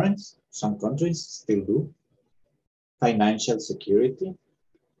parents, some countries still do, financial security,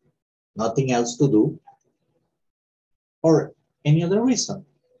 nothing else to do, or any other reason.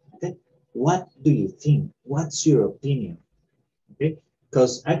 Okay, what do you think? What's your opinion? Okay,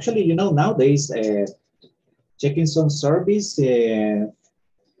 because actually, you know, nowadays, checking some surveys,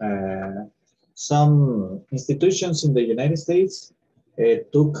 some institutions in the United States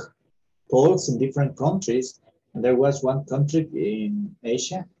took polls in different countries, and there was one country in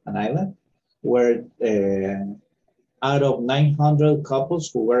Asia, an island, where out of 900 couples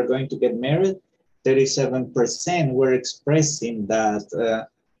who were going to get married, 37% were expressing that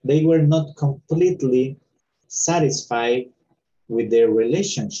they were not completely satisfied with their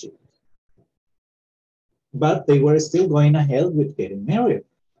relationship, but they were still going ahead with getting married,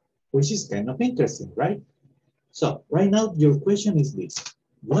 which is kind of interesting, right? So right now, your question is this.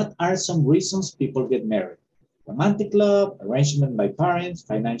 What are some reasons people get married? Romantic love, arrangement by parents,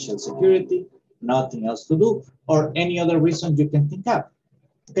 financial security, nothing else to do, or any other reason you can think of.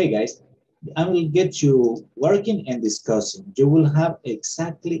 Okay, guys, I will get you working and discussing. You will have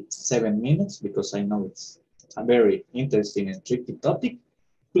exactly 7 minutes because I know it's a very interesting and tricky topic.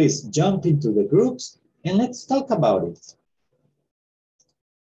 Please jump into the groups and let's talk about it.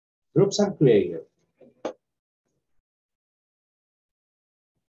 Groups are created.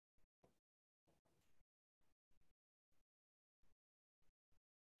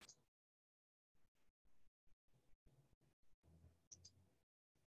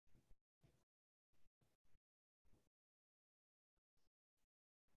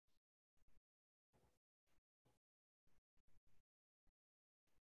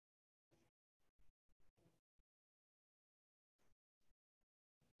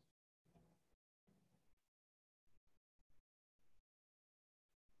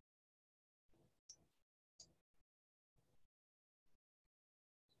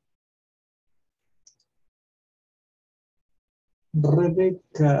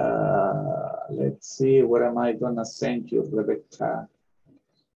 Rebecca, let's see, where am I gonna send you, Rebecca?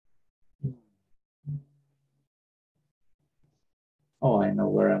 Oh, I know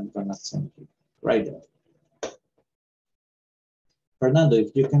where I'm gonna send you, right there. Fernando,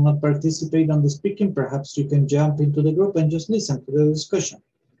 if you cannot participate on the speaking, perhaps you can jump into the group and just listen to the discussion.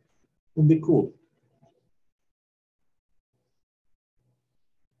 Would be cool.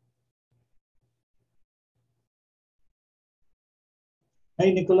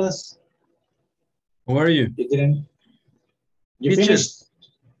 Hey, Nicholas. How are you? You didn't? You teacher. finished?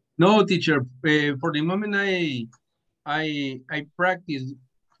 No, teacher. For the moment, I practice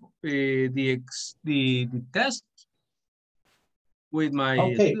the test with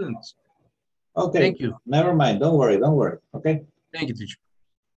my students. Okay. Thank you. Never mind. Don't worry. Don't worry. Okay. Thank you, teacher.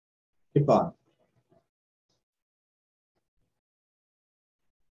 Keep on.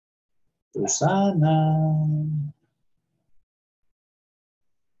 Susana.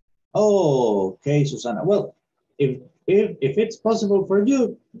 Oh, okay, Susana. Well, if it's possible for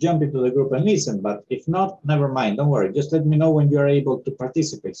you, jump into the group and listen. But if not, never mind. Don't worry. Just let me know when you're able to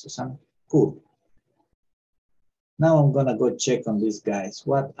participate, Susana. Cool. Now I'm gonna go check on these guys.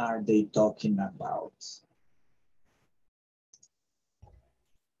 What are they talking about?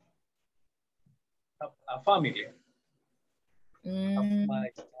 A family. My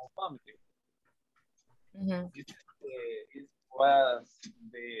family. It was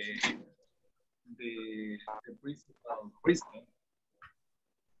the principal reason.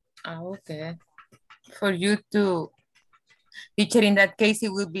 Okay. For you to, teacher, in that case,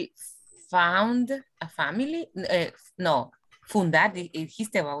 it would be found a family? No, fundar,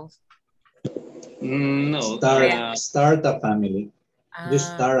 dijiste vos. No. Start a family. You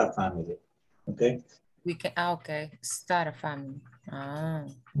start a family. Okay. We can, okay. Start a family. Yeah.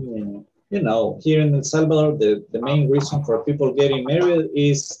 You know, here in El Salvador, the main reason for people getting married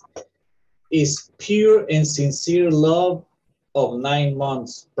is pure and sincere love of 9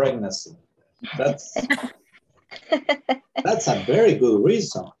 months pregnancy. That's a very good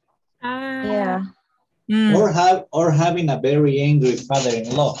reason. Yeah. Or having a very angry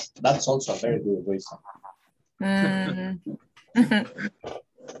father-in-law. That's also a very good reason.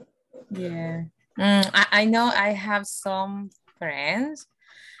 Yeah. I know I have some friends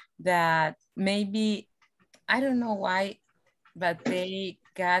that maybe I don't know why, but they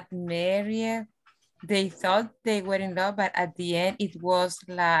got married. They thought they were in love, but at the end it was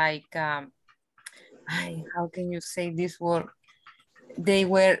like, how can you say this word? They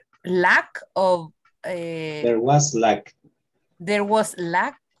were lack of... there was lack. There was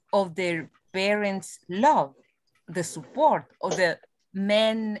lack of their parents' love, the support, of the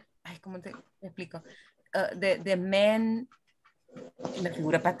men, ¿cómo te explico? The men, la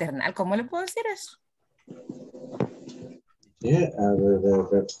figura paternal, ¿cómo le puedo decir eso? Yeah,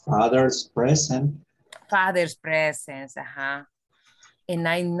 the father's present. Father's presence, uh-huh. And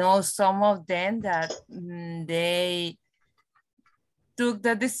I know some of them that they took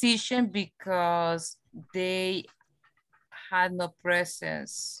the decision because they had no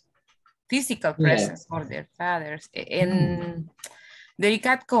presence, physical presence for their fathers. And they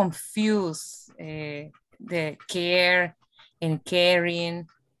got confused, the care and caring.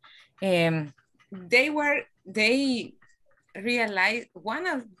 They realized, one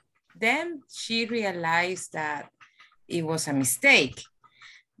of them, she realized that it was a mistake,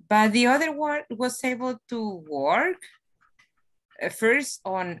 but the other one was able to work first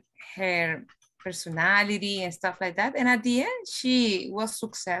on her personality and stuff like that. And at the end, she was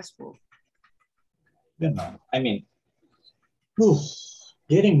successful. You know, I mean,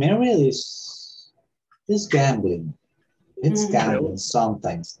 getting married is gambling. It's gambling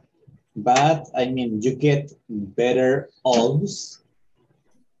sometimes. But I mean, you get better odds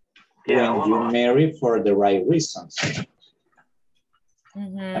when you marry for the right reasons.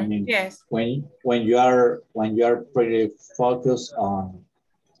 I mean, when you are pretty focused on,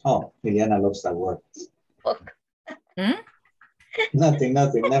 Liliana loves that word. Nothing,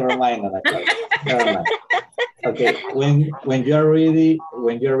 never mind. Never mind. Okay, when you're really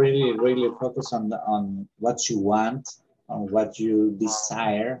focused on what you want, on what you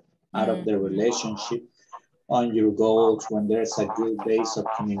desire out of the relationship, on your goals, when there's a good base of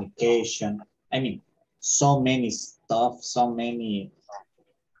communication. I mean, so many stuff, so many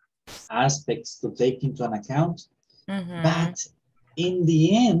aspects to take into an account. But in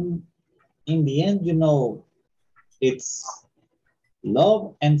the end, you know, it's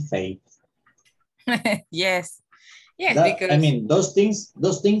love and faith. Yes. Because I mean, those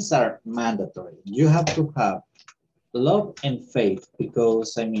things are mandatory. You have to have love and faith,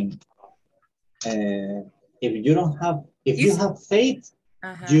 because I mean, if you have faith,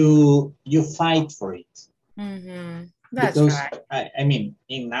 you fight for it. That's because right. I mean,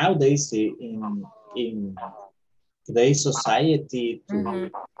 in nowadays, in today's society, to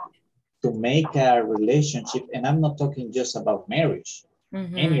make a relationship, and I'm not talking just about marriage,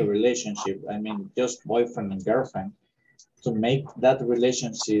 any relationship, I mean, just boyfriend and girlfriend, to make that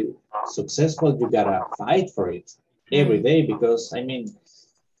relationship successful, you gotta fight for it every day, because I mean,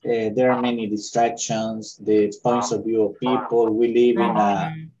 there are many distractions, the points of view of people. We live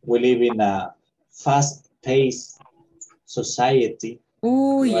in a fast-paced society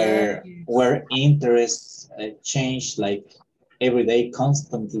where interests change like every day,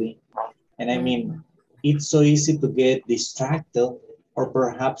 constantly, and I mean, it's so easy to get distracted, or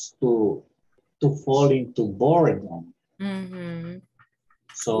perhaps to fall into boredom.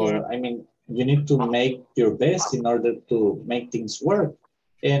 So I mean, you need to make your best in order to make things work.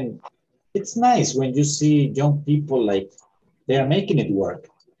 And it's nice when you see young people like they are making it work.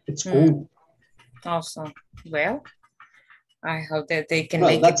 It's cool. Awesome. Well, I hope that they can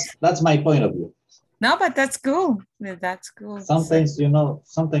that's my point of view. No, but that's cool. That's cool. Sometimes, you know,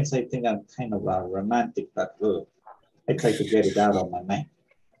 sometimes I think I'm kind of a romantic, but I try to get it out of my mind.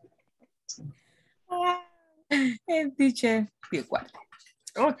 Teacher,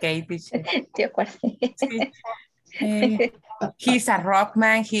 okay, teacher. He's a rock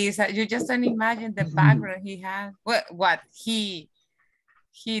man. You just don't imagine the background he has. What he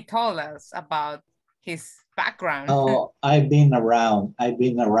told us about his background. Oh, I've been around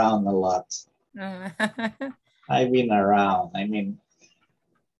a lot. I've been around. I mean,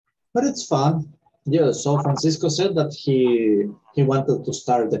 but it's fun. Yeah. So Francisco said that he wanted to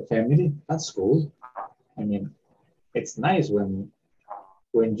start a family. That's cool. I mean, it's nice when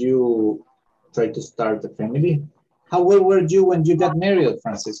you try to start a family. How old were you when you got married,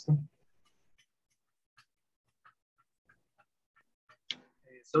 Francisco?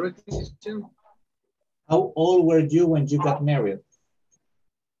 Sorry, teacher. How old were you when you got married?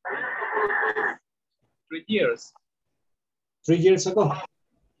 3 years. 3 years ago. 3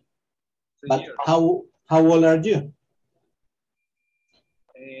 but years. How old are you?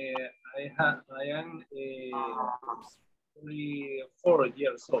 I am 34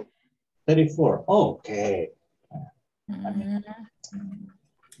 years old. 34. Okay. But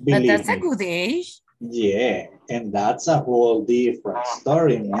that's a good age. Yeah, and that's a whole different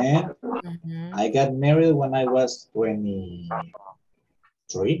story, man. I got married when I was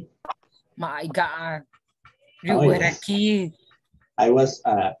 23. My God, you Oh, were yeah. a kid. I was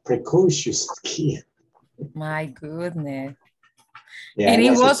a precocious kid. My goodness. Yeah, And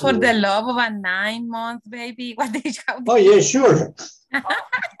it was for kid. the love of a 9-month baby. What did you have? Oh, yeah, sure.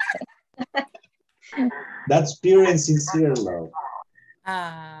 That's pure and sincere love.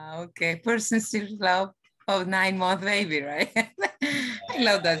 Ah, okay. Pure sincere love of 9-month baby, right? I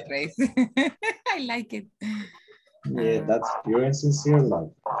love that phrase. I like it. Yeah, that's pure and sincere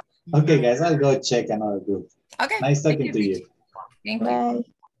love. Okay, guys, I'll go check another group. Okay. Nice talking to you. Thank you.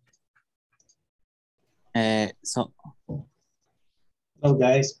 Hello,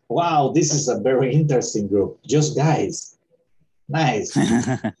 guys. Wow, this is a very interesting group. Just guys. Nice.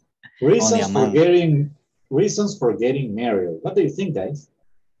 Reasons for getting married. What do you think, guys?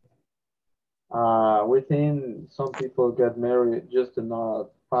 We think some people get married just to not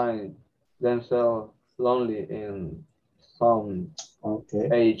find themselves lonely in some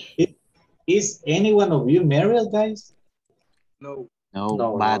age. Is any one of you married, guys? No. No,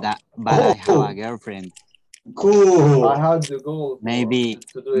 but I have a girlfriend. Cool. I have the goal. Maybe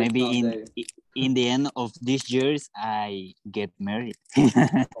to do it in the end of this years I get married.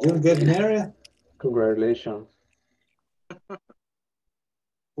 You'll get married? Congratulations.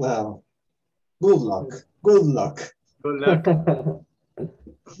 Well, good luck. Good luck. Good luck.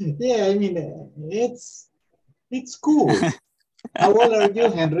 Yeah, I mean, it's cool. How old are you,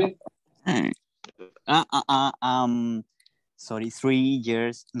 Henry? Sorry, 3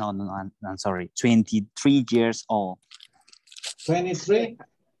 years. No, I'm sorry. 23 years old. 23?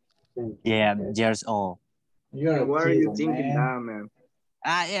 Yeah, years old. You're what are you thinking now, man?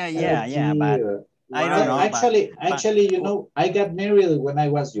 Yeah, but I don't know. Actually, you know, I got married when I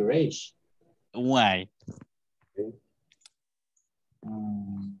was your age. Why?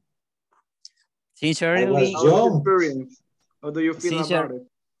 Sincerely, I was young. Experience. How do you feel about it?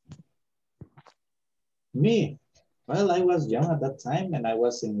 Me? Well, I was young at that time and I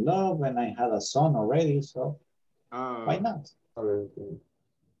was in love and I had a son already, so why not? I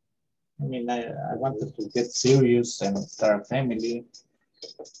mean, I wanted to get serious and start a family.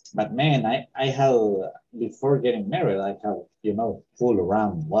 But man, I have, before getting married, I have, you know, fool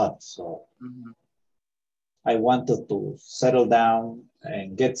around what, so I wanted to settle down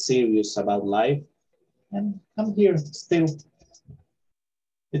and get serious about life. And I'm here still.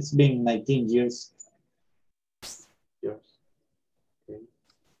 It's been 19 years. Yes. Okay.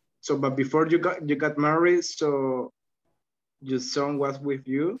 So, but before you got married, so your son was with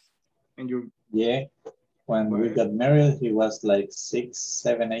you, and you. Yeah. When we got married, he was like 6,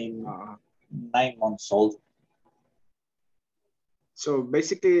 7, 8, 9 months old. So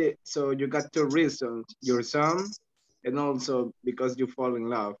basically, so you got two reasons: your son, and also because you fall in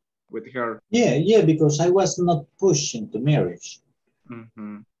love with her. Yeah, because I was not pushed into marriage.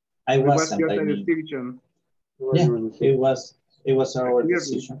 I wasn't. It was just a decision. Yeah, it was our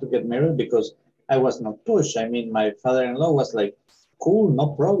decision to get married because I was not pushed. I mean, my father-in-law was like, "Cool, no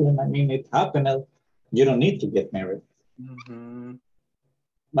problem. I mean, it happened. You don't need to get married."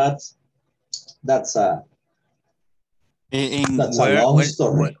 But that's a long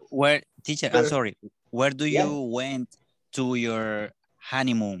story. Where, teacher? I'm sorry. Where do you went to your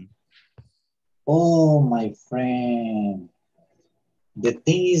honeymoon? Oh, my friend. The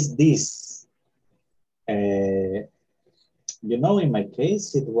thing is this. You know, in my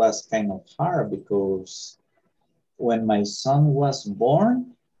case, it was kind of hard because when my son was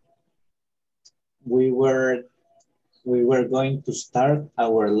born, we were going to start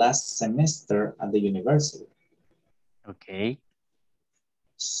our last semester at the university. Okay.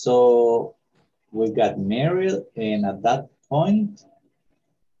 So we got married, and at that point,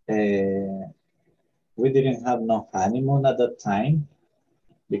 we didn't have no honeymoon at that time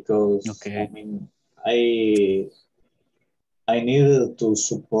because I mean, I needed to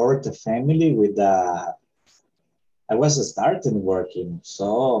support the family with I was starting working,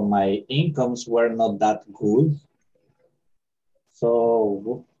 so my incomes were not that good.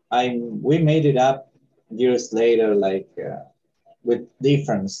 So we made it up years later, like with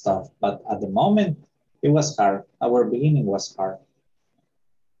different stuff. But at the moment, it was hard. Our beginning was hard.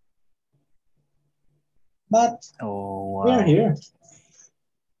 But we're here.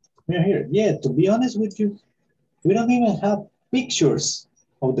 We're here. Yeah, to be honest with you, we don't even have pictures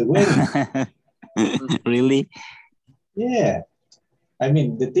of the wedding. Really? Yeah. I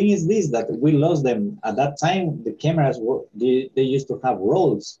mean, the thing is this, that we lost them. At that time, the cameras, they used to have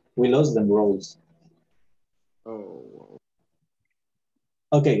rolls. We lost them rolls. Oh.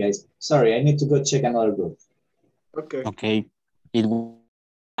 Okay, guys. Sorry, I need to go check another group. Okay. Okay. It Ramen,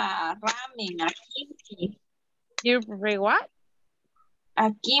 a kimchi. You prefer what?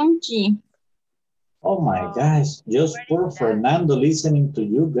 A kimchi. Oh my gosh, just poor Fernando listening to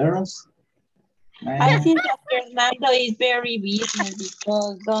you girls. Man. I think that Fernando is very busy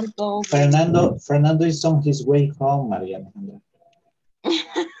because don't go. Fernando is on his way home, Maria Alejandra.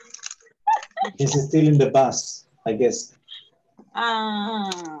 He's still in the bus, I guess.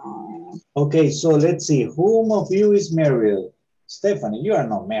 Okay, so let's see. Whom of you is married? Stephanie, you are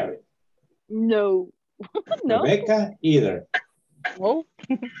not married. No. No. Rebecca, either. No.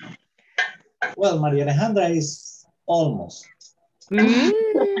 Well, Maria Alejandra is almost.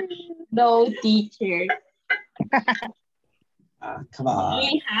 No, teacher. Come on.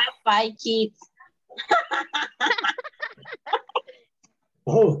 We have 5 kids.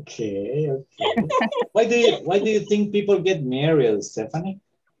 Okay. Why do you think people get married, Stephanie?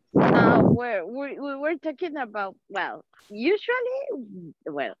 We were talking about, usually,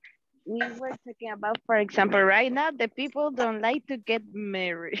 we were talking about, for example, right now, the people don't like to get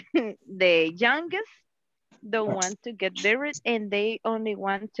married. The youngest don't want to get married and they only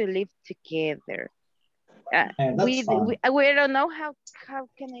want to live together. We don't know how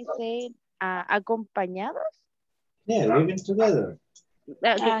can I say it? Acompañados? Yeah, living together.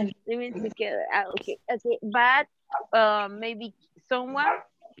 Okay, living together. Okay. But maybe someone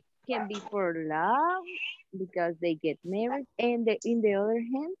can be for love because they get married, and in the other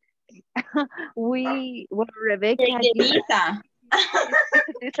hand, Rebecca the visa.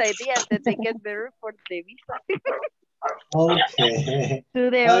 this idea that they get married for the visa. Okay. To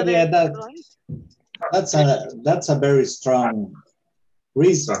the other that's a very strong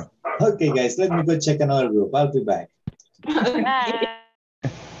reason. Okay, guys, let me go check another group. I'll be back.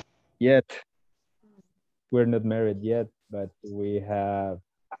 Yet. We're not married yet, but we have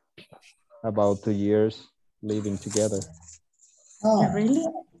about 2 years living together. Oh, really?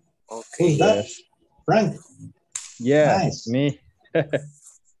 Okay. Yes. Frank? Yeah, nice. Me.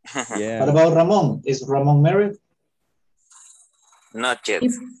 Yeah. What about Ramon? Is Ramon married? Not yet.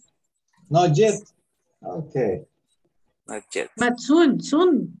 Not yet? Okay. Not yet. But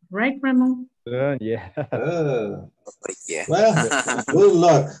soon, right, Ramon? Yeah. Yeah. Well, good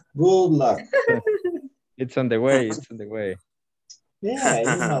luck. It's on the way. Yeah, you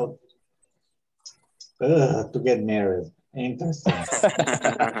know. To get married. Interesting.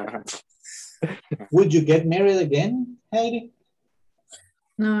 Would you get married again, Heidi?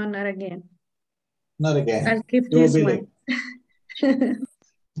 No, not again. Not again. I'll keep this one.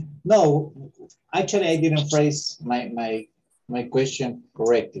 No, actually, I didn't phrase my question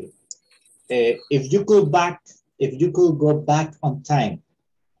correctly. If you could go back on time,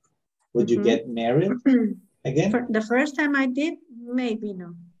 would you get married again? The first time I did, maybe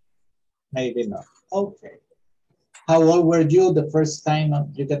no. Maybe not. Okay. How old were you the first time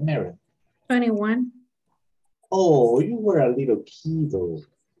you got married? 21. Oh, you were a little kiddo.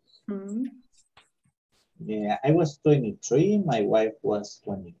 Yeah, I was 23. My wife was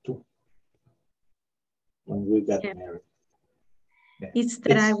 22 when we got married. Yeah. It's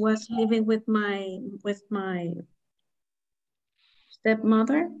that I was living with my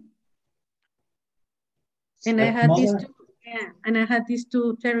stepmother, and I had these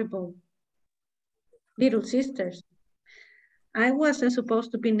two terrible little sisters. I wasn't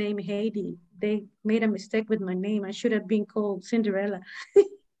supposed to be named Heidi. They made a mistake with my name. I should have been called Cinderella.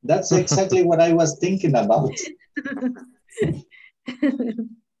 That's exactly what I was thinking about.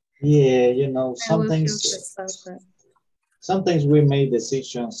 Yeah, you know, sometimes we make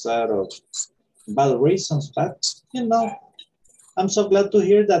decisions out of bad reasons, but you know, I'm so glad to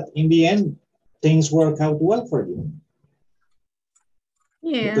hear that in the end things work out well for you.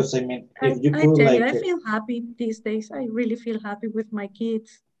 Yeah, because I mean, if you could I feel happy these days. I really feel happy with my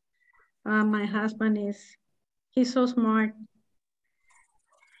kids. My husband he's so smart.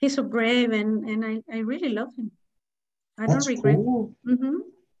 He's so brave, and I really love him. I don't regret. Cool.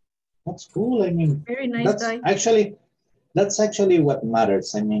 That's cool. I mean, very nice guy. That's actually what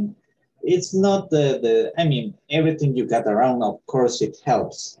matters. I mean, it's not I mean, everything you got around, of course, it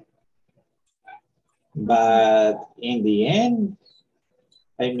helps. But in the end,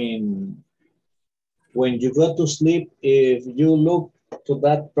 I mean, when you go to sleep, if you look to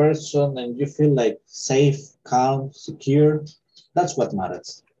that person and you feel like safe, calm, secure, that's what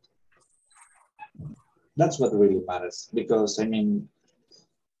matters. That's what really matters. Because, I mean,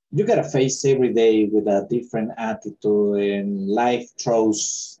 you gotta face every day with a different attitude, and life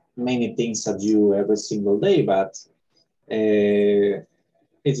throws many things at you every single day, but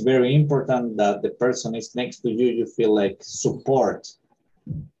it's very important that the person is next to you, you feel like support,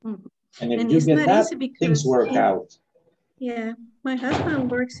 And if And you it's get not that, easy because things work out. Yeah, my husband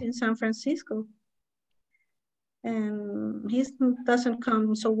works in San Francisco, and he doesn't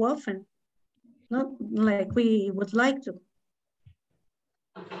come so often, not like we would like to.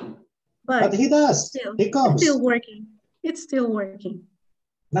 But he does. Still, He comes. It's still working. It's still working.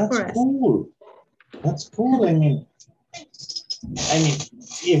 That's cool. That's cool. I mean,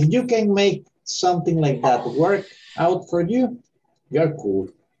 if you can make something like that work out for you, you're cool.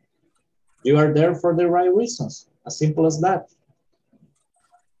 You are there for the right reasons. As simple as that.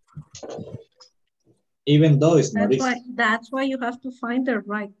 Even though it's not easy. That's why you have to find the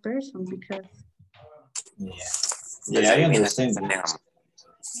right person, because. Yeah, I understand you.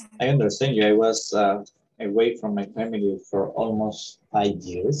 I understand you. I was away from my family for almost 5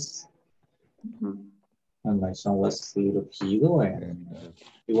 years. And my son was little kiddo, and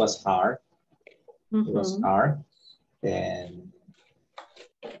it was hard. It was hard. And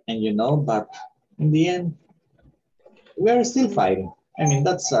you know, but in the end, we are still fighting. I mean,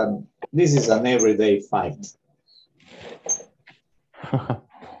 this is an everyday fight.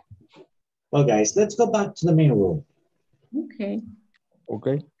 Well, guys, let's go back to the main room. Okay.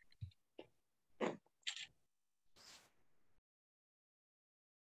 Okay.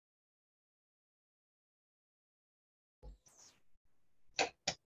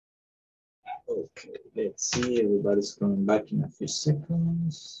 Okay, let's see. Everybody's coming back in a few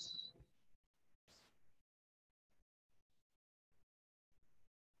seconds.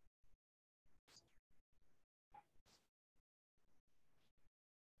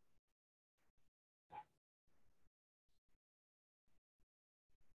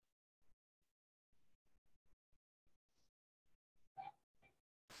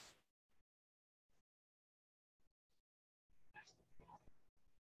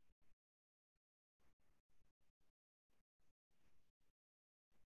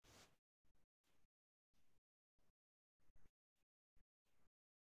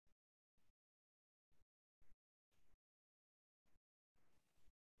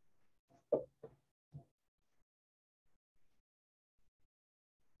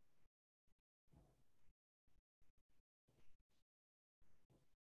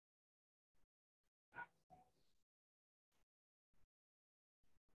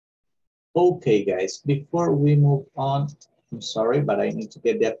 Okay, guys, before we move on, I'm sorry, but I need to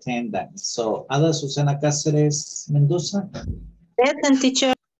get the attendance. So, Ada Susana Cáceres Mendoza. Present,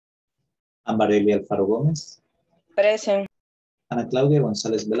 teacher. Ambarelli Alfaro Gómez. Present. Ana Claudia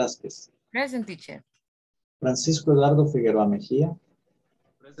González Velázquez. Present, teacher. Francisco Eduardo Figueroa Mejía.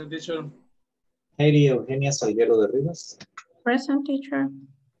 Present, teacher. Heidi Eugenia Salguero de Rivas. Present, teacher.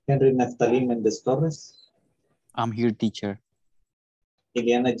 Henry Neftalí Méndez Torres. I'm here, teacher.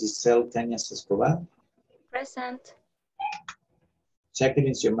 Iliana Giselle Cañas Escobar. Present.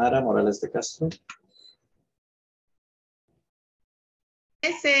 Jacqueline Xiomara Morales de Castro.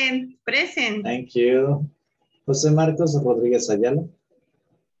 Present. Present. Thank you. José Marcos Rodríguez Ayala.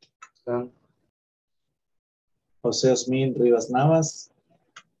 José Osmin Rivas Navas.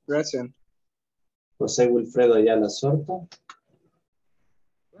 Present. José Wilfredo Ayala Sorto.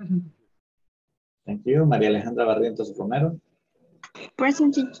 Thank you. María Alejandra Barrientos Romero.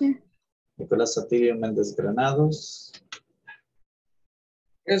 Present, teacher. Nicolás Satirio Méndez Granados.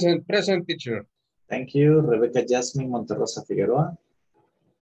 Present, teacher. Thank you. Rebeca Jasmine Monterrosa Figueroa.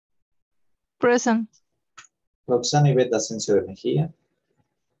 Present. Roxana Ivette Asensio de Mejía.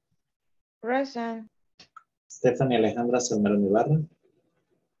 Present. Stephanie Alejandra Salmerón Ibarra.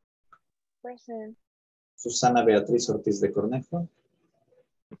 Present. Susana Beatriz Ortiz de Cornejo.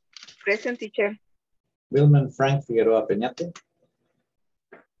 Present, teacher. Wilman Frank Figueroa Peñate.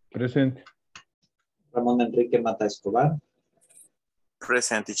 Present. Ramón Enrique Mata Escobar.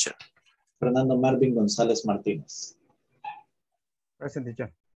 Present, teacher. Fernando Marvin González Martínez. Present,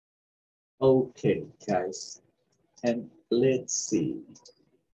 teacher. Okay, guys. And let's see.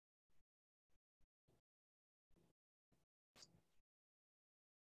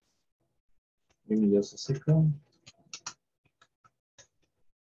 Give me just a second.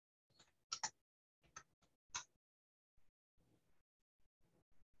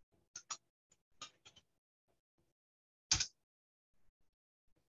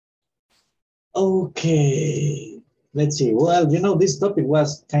 Okay, let's see. Well, you know, this topic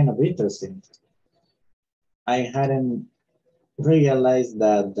was kind of interesting. I hadn't realized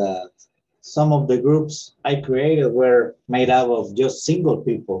that some of the groups I created were made up of just single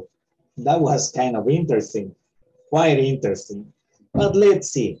people. That was kind of interesting, quite interesting. But let's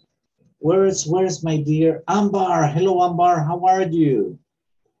see. Where's my dear Ambar? Hello, Ambar. How are you?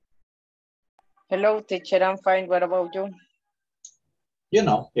 Hello, teacher. I'm fine. What about you? You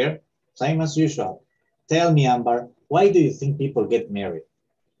know, here, same as usual. Tell me, Amber, why do you think people get married?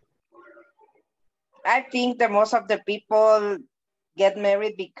 I think that most of the people get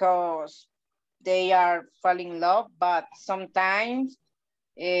married because they are falling in love, but sometimes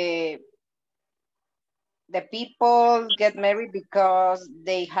the people get married because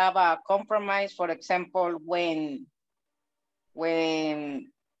they have a compromise. For example, when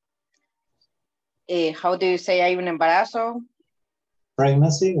how do you say hay un embarazo?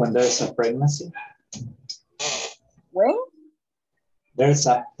 Pregnancy, when there's a pregnancy. When? There's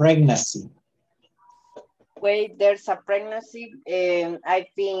a pregnancy. When there's a pregnancy, and I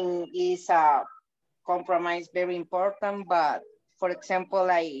think is a compromise very important. But for example,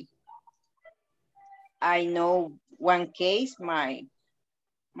 I know one case, my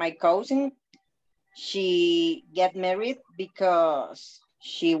cousin, she get married because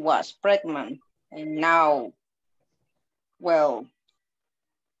she was pregnant, and now, well,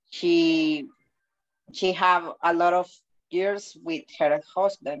 she have a lot of years with her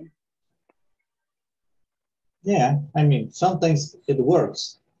husband. Yeah, I mean, sometimes it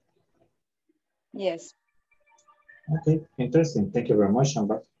works. Yes. Okay, interesting. Thank you very much,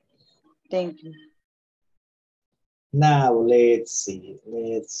 Amber. Thank you. Now, let's see.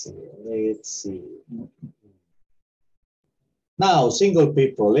 Now, single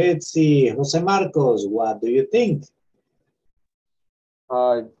people, let's see. Jose Marcos, what do you think?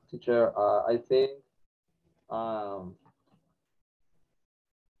 Hi, teacher. I think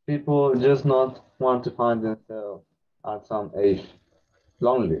people just not want to find themselves at some age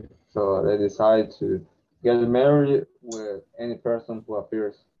lonely, so they decide to get married with any person who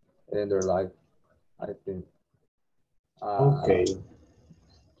appears in their life. I think. Okay.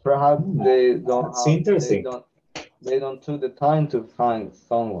 Perhaps they don't. That's interesting. They don't take the time to find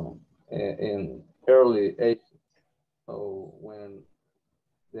someone in early age. So when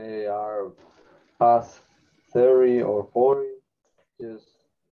they are past 30 or 40, just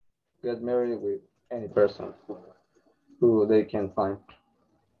get married with any person who they can find.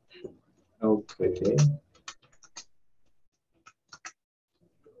 Okay.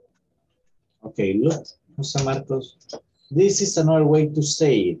 Okay, look, Jose Marcos. This is another way to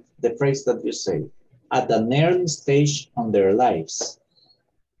say it, the phrase that you say, at an early stage on their lives.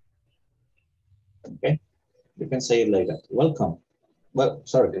 Okay, you can say it like that. Welcome. Well,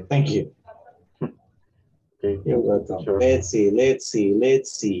 sorry, thank you. Okay. You're welcome. Sure. Let's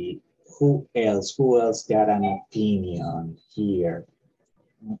see. Who else got an opinion here?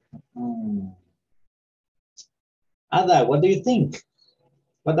 Ada, what do you think?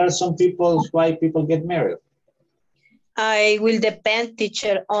 What are some people's why people get married? I will depend,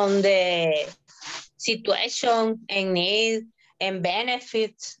 teacher, on the situation and need and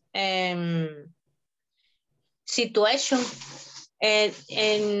benefits and situation.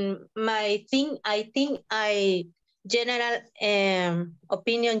 And my thing, I think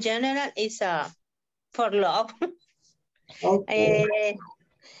opinion general is for love. Okay.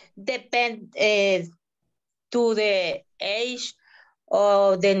 Depend to the age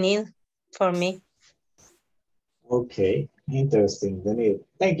or the need for me. Okay, interesting, the need.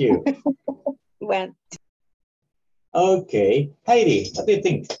 Thank you. Well. Okay, Heidi, what do you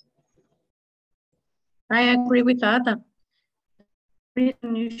think? I agree with that. The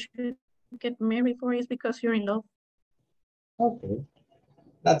reason you should get married for is because you're in love. Okay,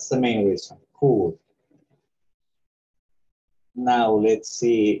 that's the main reason. Cool. Now let's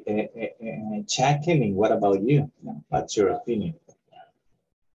see, Jacqueline, what about you? What's your opinion?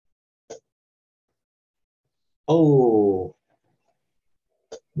 Oh,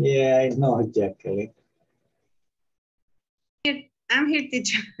 yeah, I know, Jacqueline. I'm here,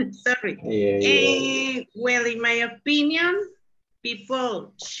 teacher. Sorry. Yeah. Well, in my opinion,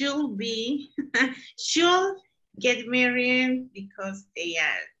 people should get married because they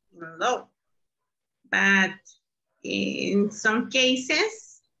are in love. But in some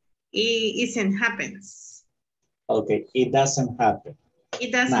cases, it isn't happens. Okay, it doesn't happen.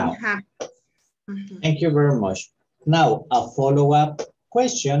 It doesn't happen. Thank you very much. Now, a follow-up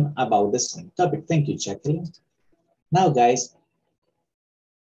question about the same topic. Thank you, Jacqueline. Now, guys,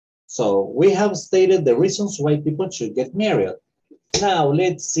 so we have stated the reasons why people should get married. Now,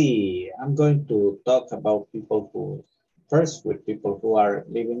 let's see. I'm going to talk about people who, first with people who are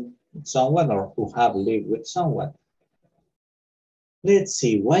living with someone or who have lived with someone. Let's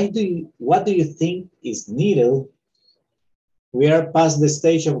see, what do you think is needed? We are past the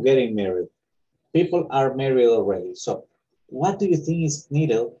stage of getting married. People are married already. So what do you think is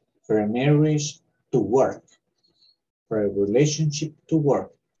needed for a marriage to work? For a relationship to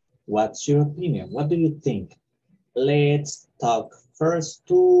work? What's your opinion? What do you think? Let's talk first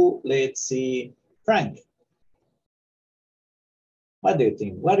to, let's see, Frank. What do you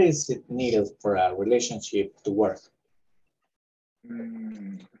think? What is it needed for a relationship to work?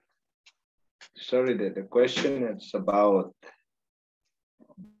 Sorry, the question is about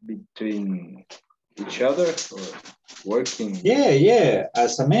between each other or working? Yeah.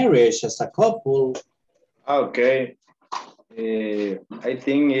 As a marriage, as a couple. Okay. I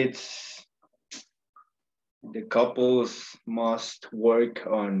think it's the couples must work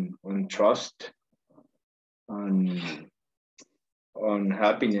on trust, on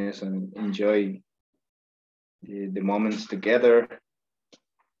happiness, and enjoy the moments together,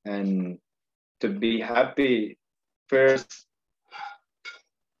 and to be happy first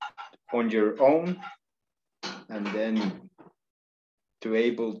on your own, and then to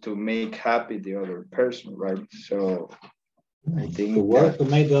able to make happy the other person, right? So I think to work to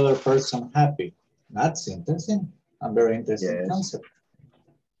make the other person happy. That's interesting. A very interesting concept.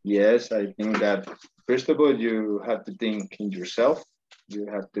 Yes, I think that first of all, you have to think in yourself. You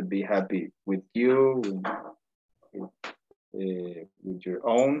have to be happy with you, with your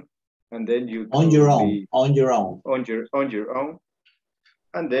own, and then you on your own,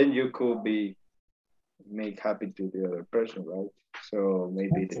 and then you could be make happy to the other person, right? So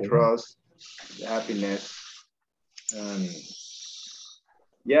maybe the trust, the happiness, and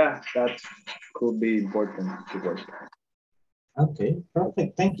yeah, that could be important to work. Okay,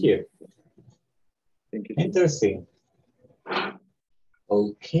 perfect. Thank you. Thank you. Interesting.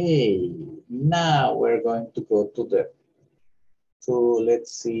 Okay, now we're going to go to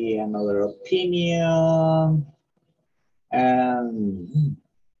let's see, another opinion. And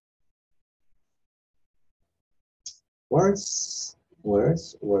where's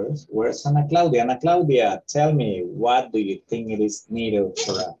Ana Claudia? Ana Claudia, tell me, what do you think it is needed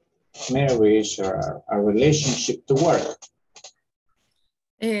for a marriage or a relationship to work?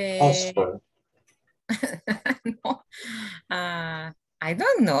 No. I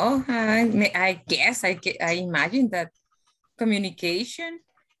don't know. I guess I imagine that communication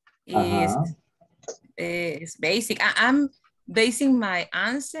is basic. I'm basing my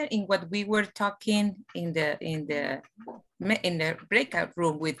answer in what we were talking in the breakout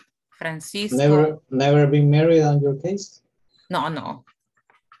room with Francisco. Never been married on your case? No.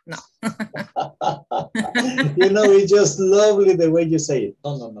 You know, it's just lovely the way you say it.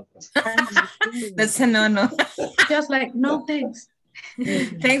 No. That's a no. Just like, no thanks.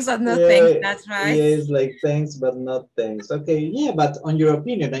 Thanks but no thanks, that's right. Yeah, it's like thanks but not thanks. Okay, yeah, but on your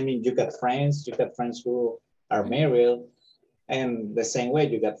opinion, I mean, you got friends who are married, and the same way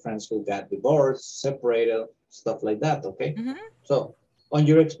you got friends who got divorced, separated, stuff like that, okay? So on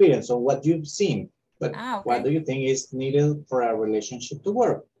your experience, on what you've seen, but what do you think is needed for a relationship to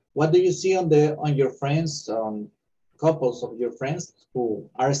work? What do you see on your friends, couples of your friends who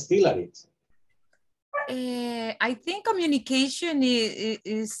are still at it? I think communication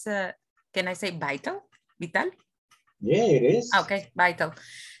is can I say vital? Yeah, it is. Okay, vital.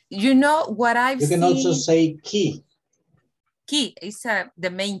 You know what I've seen? You can also say key. Key is the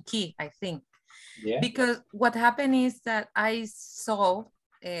main key, I think. Yeah. Because what happened is that I saw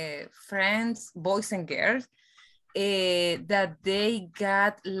friends, boys and girls, that they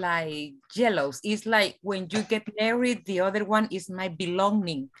got like jealous. It's like when you get married, the other one is my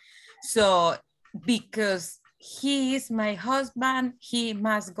belonging. So because he is my husband, he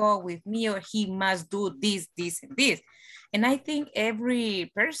must go with me, or he must do this, this, and this. And I think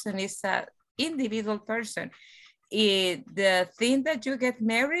every person is an individual person. The thing that you get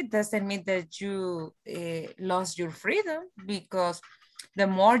married doesn't mean that you lost your freedom, because the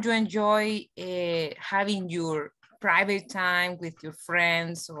more you enjoy having your private time with your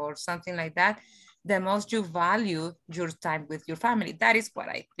friends or something like that, the most you value your time with your family. That is what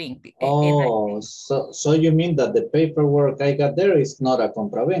I think. Oh, so you mean that the paperwork I got there is not a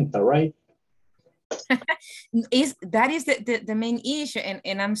compraventa, right? That is the main issue,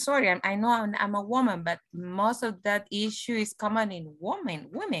 and I'm sorry, I know I'm a woman, but most of that issue is common in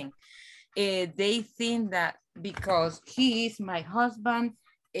women. They think that because he is my husband,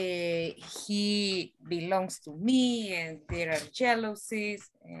 he belongs to me, and there are jealousies.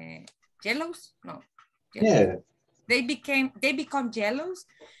 Jealous? No. Yeah. They become jealous,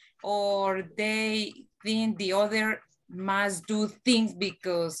 or they think the other must do things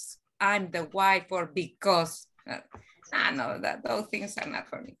because I'm the wife, or because no, those things are not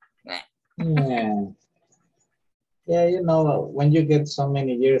for me. Yeah, you know, when you get so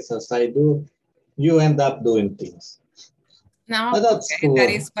many years as I do, you end up doing things. No, but that's cool. That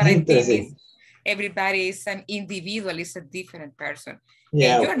is what I think is everybody is an individual, is a different person.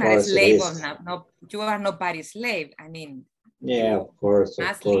 Yeah, and you're not a slave of no, you are nobody's slave. I mean, Yeah, of course, of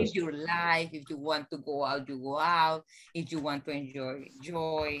Must course. live your life. If you want to go out, you go out. If you want to enjoy,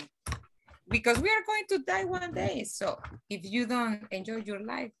 joy. Because we are going to die one day. So if you don't enjoy your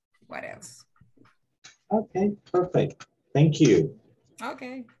life, what else? Okay, perfect. Thank you.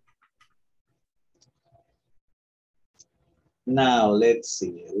 Okay. Now, let's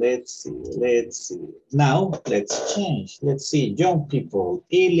see. Now, let's change. Let's see, young people.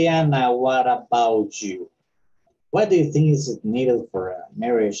 Ileana, what about you? What do you think is needed for a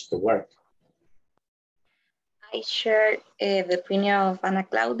marriage to work? I share the opinion of Ana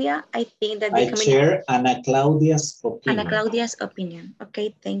Claudia. I think that the I share Ana Claudia's opinion. Ana Claudia's opinion.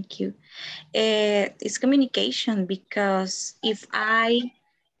 Okay, thank you. It's communication, because if I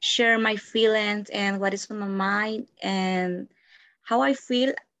share my feelings and what is on my mind and how I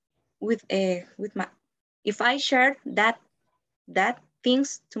feel with my, if I share that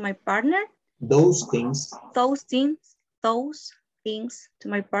things to my partner, those things to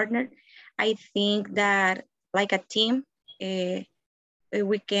my partner, I think that like a team,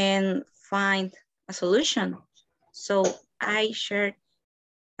 we can find a solution. So I share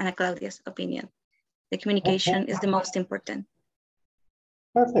Ana Claudia's opinion. The communication is the most important.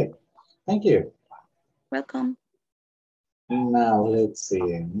 Perfect. Thank you. Welcome. Now let's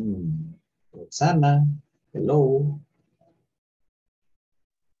see. Roxana, hello.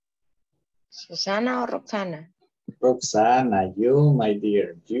 Susana or Roxana? Roxana, you, my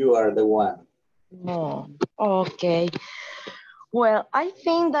dear, you are the one. No. Okay. Well, I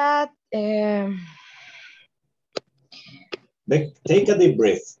think that take a deep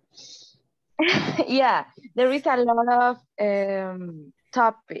breath. yeah, there is a lot of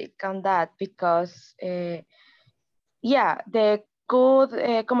topic on that because yeah, the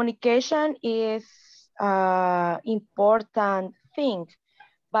good communication is important thing,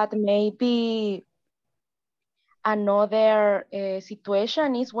 but maybe another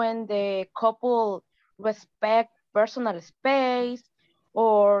situation is when the couple respect personal space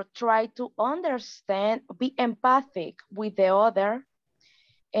or try to understand, be empathic with the other.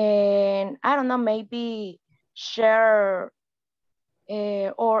 And I don't know, maybe share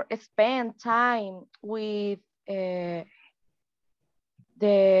or spend time with the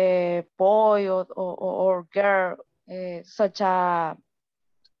boy or girl, such a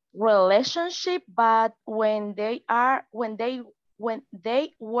relationship, but when they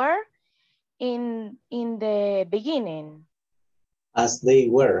were in the beginning. As they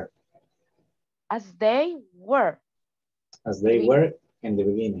were. As they were. As they were in the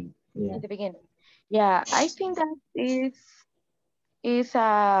beginning. Yeah. In the beginning. Yeah, I think that is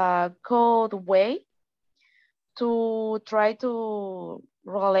a good way to try to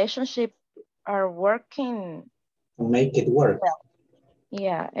relationship are working. Make it work. Well.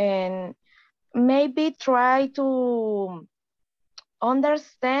 Yeah, and maybe try to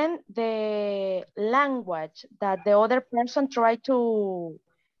understand the language that the other person try to,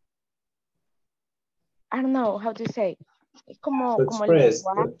 I don't know how to say, como, to express,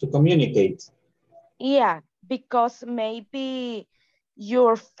 to communicate. Yeah, because maybe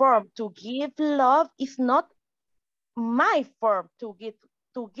your form to give love is not my form to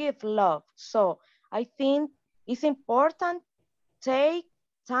give love. So I think it's important take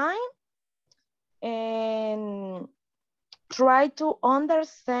time and try to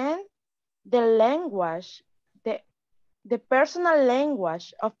understand the language, the personal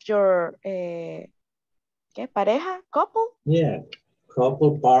language of your pareja, couple? Yeah,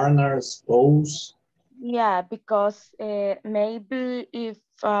 couple, partner, spouse. Yeah, because maybe if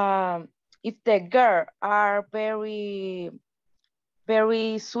the girl are very,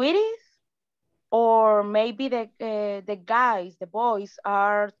 very sweetie, or maybe the guys, the boys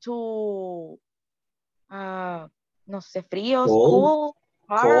are too, no sé, fríos, cool,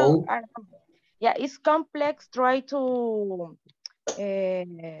 hard. Yeah, it's complex. Try to, I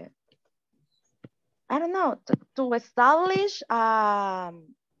don't know, to establish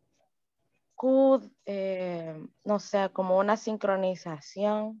good, no sé, como una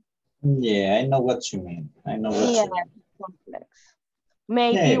sincronización. Yeah, I know what you mean. I know what you mean. Complex.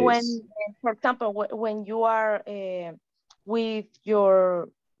 Maybe when, for example, when you are with your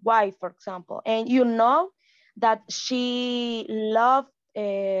wife, for example, and you know that she loves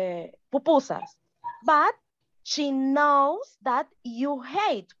pupusas, but she knows that you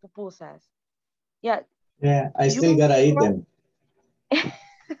hate pupusas. Yeah. Yeah, I still gotta eat them.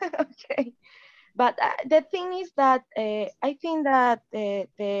 Okay. But the thing is that I think that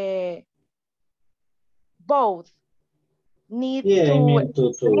the both need to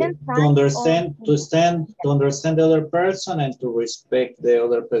understand the other person and to respect the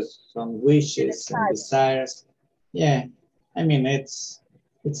other person's wishes and desires. Yeah. I mean, it's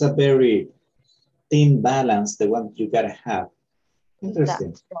a very thin balance, the one you gotta have.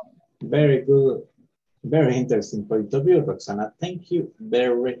 Interesting. Very good. Very interesting point of view, Roxana. Thank you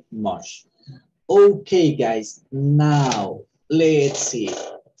very much. Okay, guys, now let's see.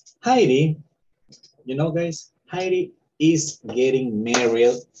 Heidi, you know, guys, Heidi is getting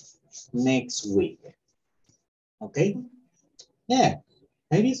married next week. Okay? Yeah,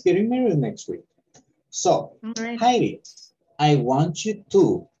 Heidi is getting married next week. So, Heidi, I want you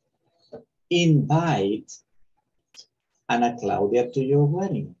to invite Ana Claudia to your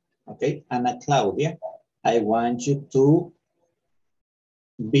wedding. Okay, Ana Claudia, I want you to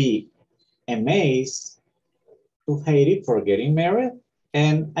be amazed to Heidi for getting married,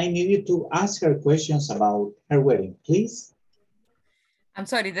 and I need you to ask her questions about her wedding, please. I'm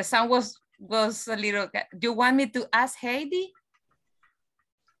sorry, the sound was a little. Do you want me to ask Heidi?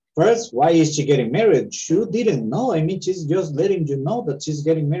 First, why is she getting married? She didn't know. I mean, she's just letting you know that she's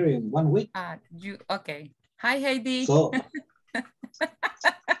getting married in 1 week. Okay. Hi, Heidi. So,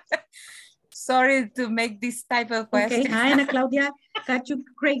 sorry to make this type of question. Okay, hi, Ana Claudia. Got you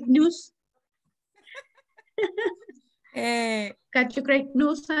great news. Got you great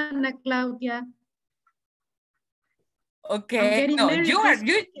news, Ana Claudia. Okay, no, you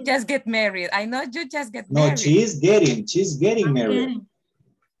just get married. I know you just get married. No, she's getting married.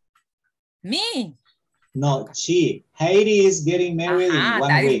 Me? No, Heidi is getting married in 1 week.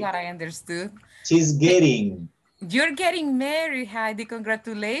 That is what I understood. She's getting. You're getting married, Heidi.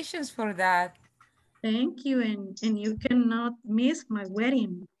 Congratulations for that. Thank you, and you cannot miss my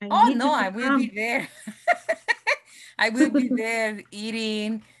wedding. I will be there. I will be there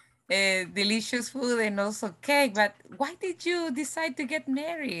eating delicious food and also cake. But why did you decide to get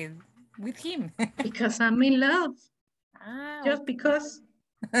married with him? Because I'm in love. Just because.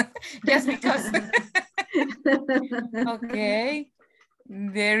 Just because. Okay.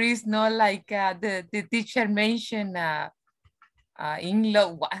 There is no like the teacher mentioned in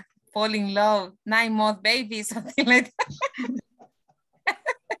love, fall in love, 9-month baby, something like that.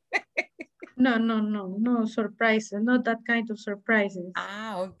 No surprises, not that kind of surprises.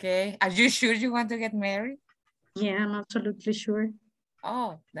 Okay. Are you sure you want to get married? Yeah, I'm absolutely sure.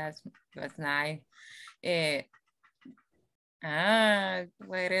 Oh, that's nice.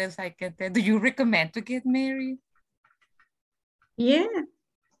 What else I can tell? Do you recommend to get married? Yeah,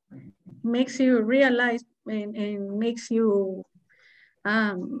 makes you realize and makes you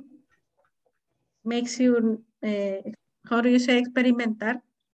how do you say experimentar?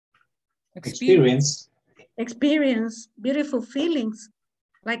 Experience beautiful feelings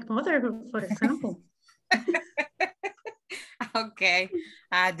like motherhood, for example. Okay,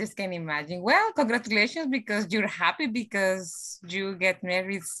 I just can imagine. Well, congratulations because you're happy because you get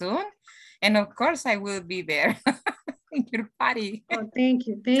married soon. And of course I will be there in your party. Oh, thank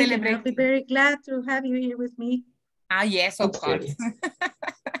you. I'll be very glad to have you here with me. Yes, of course.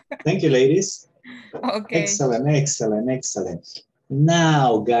 Thank you, ladies. Okay. Excellent.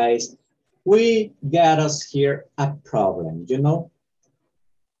 Now, guys, we got us here a problem, you know.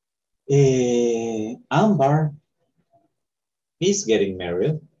 Amber is getting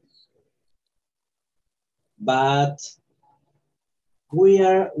married, but we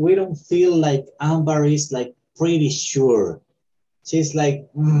don't feel like Amber is like pretty sure. She's like,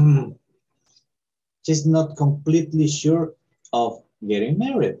 she's not completely sure of getting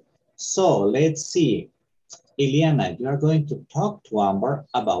married. So let's see. Ileana, you are going to talk to Amber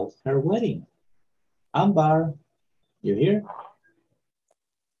about her wedding. Amber, you here?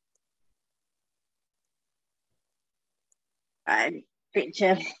 I'm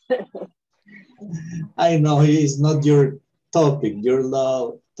teacher. I know it's not your topic, your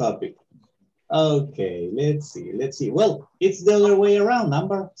love topic. Okay, let's see. Well, it's the other way around,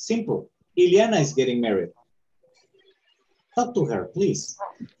 Amber. Simple. Ileana is getting married. Talk to her, please.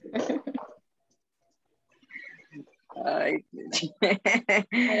 Hi,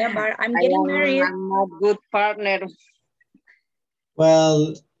 Amber. I'm getting married. I'm not a good partner.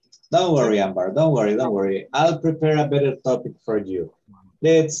 Well, don't worry, Amber. Don't worry. I'll prepare a better topic for you.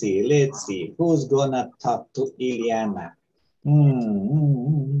 Let's see. Who's gonna talk to Ileana?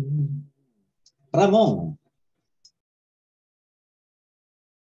 Ramon.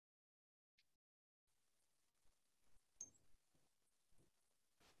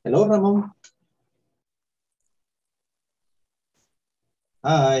 Hello, Ramon.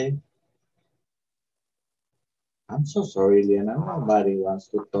 Hi. I'm so sorry, Ileana. Nobody wants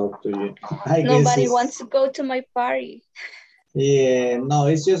to talk to you. Nobody wants to go to my party. Yeah, no,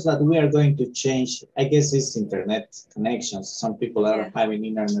 it's just that we are going to change. I guess it's internet connections. Some people are having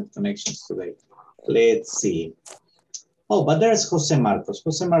internet connections today. Let's see. Oh, but there's Jose Marcos.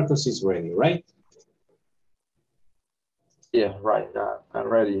 Jose Marcos is ready, right? Yeah, right. I'm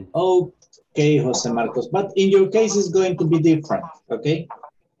ready. Okay, Jose Marcos. But in your case, it's going to be different, okay?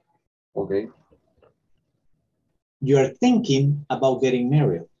 Okay. You're thinking about getting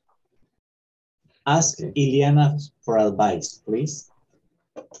married. Ask Ileana for advice, please.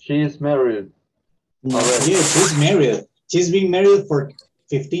 She is married. Yeah, she's married. She's been married for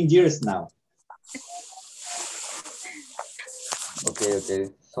 15 years now. Okay.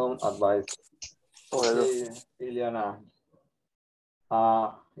 Some advice. Okay, Ileana.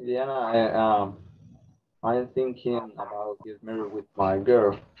 Ileana, I'm thinking about getting married with my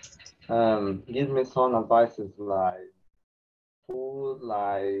girl. Give me some advices like food,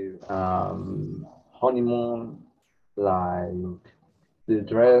 like honeymoon, like the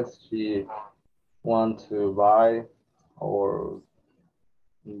dress she want to buy, or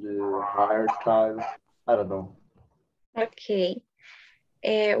the hairstyle. I don't know. Okay.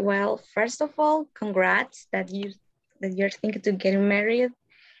 Well, first of all, congrats that you're thinking to getting married.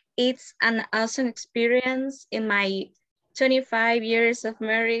 It's an awesome experience. In my 25 years of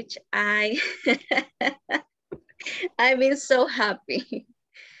marriage, I've been so happy.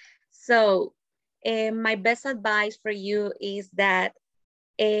 So my best advice for you is that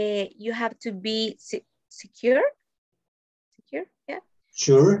you have to be secure, yeah?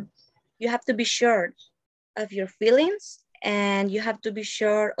 Sure. You have to be sure of your feelings, and you have to be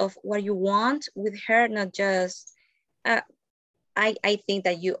sure of what you want with her, not just, I think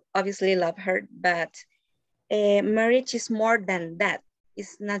that you obviously love her, but marriage is more than that.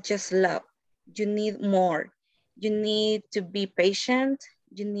 It's not just love. You need more. You need to be patient.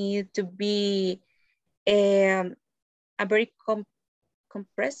 You need to be a very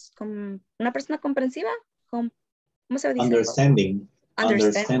una persona comprensiva. ¿Cómo se dice?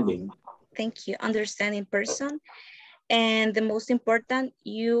 Understanding. Thank you. Understanding person. And the most important,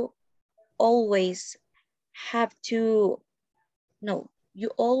 you always have to,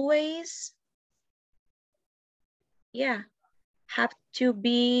 have to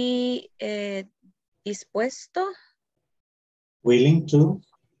be dispuesto. Willing to?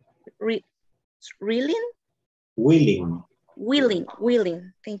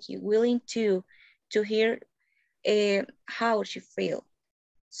 Willing, thank you. Willing to hear how she feels.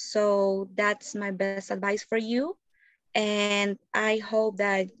 So that's my best advice for you. And I hope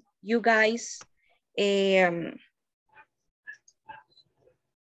that you guys are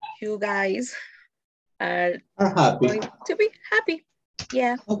happy. Going to be happy.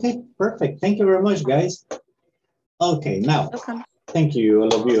 Yeah. Okay, perfect. Thank you very much, guys. Okay, now, thank you,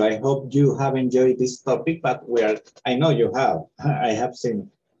 all of you. I hope you have enjoyed this topic, but I know you have. I have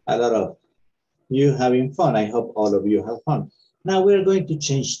seen a lot of you having fun. I hope all of you have fun. Now we're going to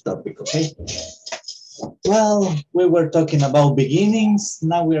change topic, okay? Well, we were talking about beginnings.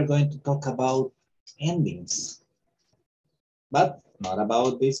 Now we are going to talk about endings. But not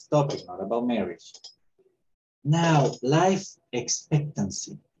about this topic, not about marriage. Now, life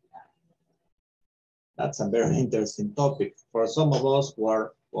expectancy. That's a very interesting topic. For some of us who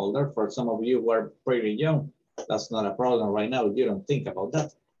are older, for some of you who are pretty young, that's not a problem right now. You don't think about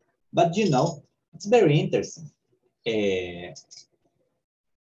that. But you know, it's very interesting.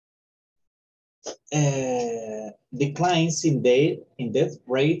 Declines in death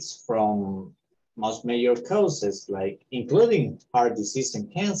rates from most major causes, like including heart disease and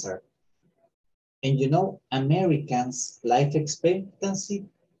cancer. And you know, Americans' life expectancy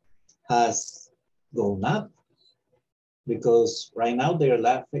has gone up because right now their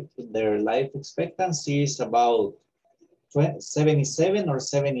life expectancy is about 77 or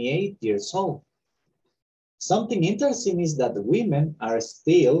 78 years old. Something interesting is that women are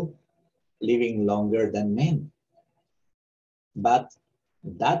still living longer than men, but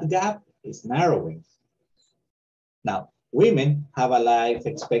that gap is narrowing. Now, women have a life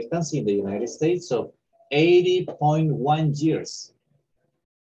expectancy in the United States of 80.1 years.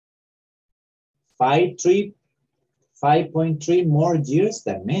 5.3 more years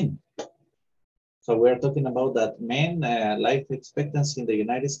than men. So we're talking about that men life expectancy in the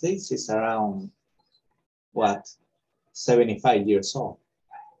United States is around, what, 75 years old.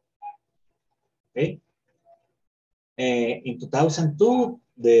 Okay. In 2002,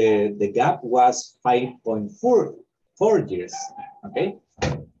 the gap was 5.4 years. Okay.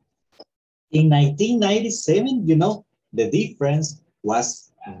 In 1997, you know, the difference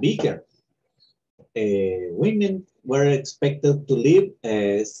was bigger. Women were expected to live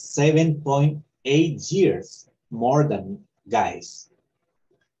 7.8 years more than guys,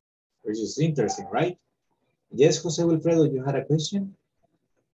 which is interesting, right? Yes, Jose Wilfredo, you had a question?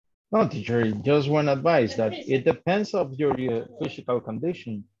 No, teacher, just one advice that it depends of your physical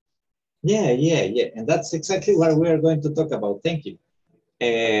condition. Yeah. And that's exactly what we are going to talk about. Thank you.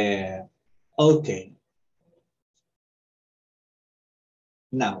 Okay.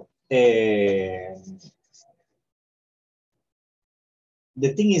 Now, the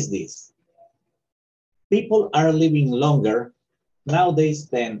thing is this. People are living longer nowadays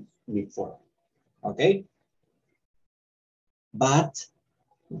than before, okay? But,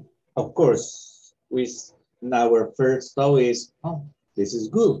 of course, our first thought is, oh, this is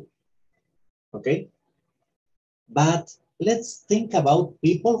good, okay? But let's think about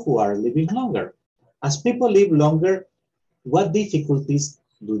people who are living longer. As people live longer, what difficulties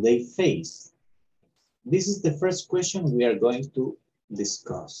do they face? This is the first question we are going to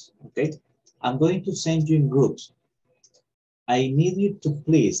discuss, okay? I'm going to send you in groups. I need you to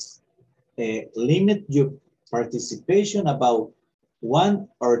please limit your participation about 1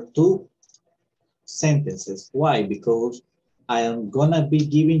 or 2 sentences. Why? Because I am gonna be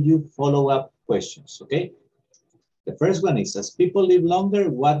giving you follow-up questions, okay? The first one is, as people live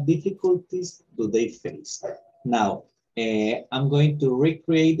longer, what difficulties do they face? Now, I'm going to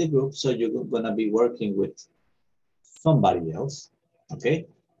recreate the group, so you're gonna be working with somebody else, okay?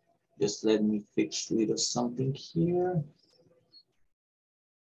 Just let me fix a little something here.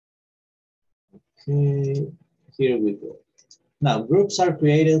 Okay, here we go. Now, groups are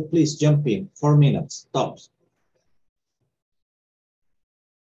created. Please jump in. 4 minutes, tops.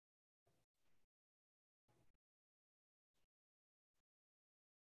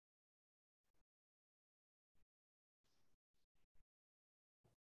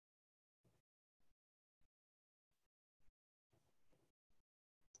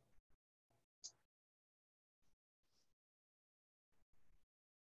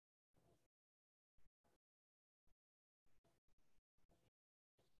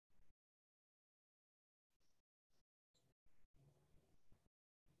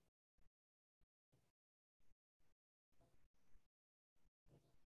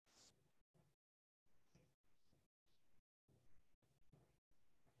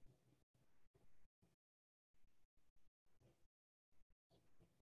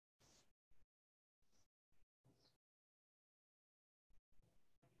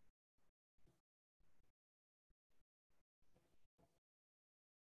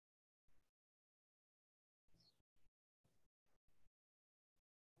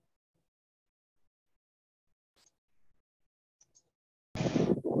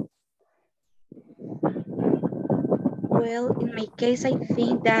 Well, in my case, I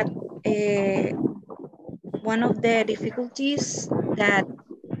think that one of the difficulties that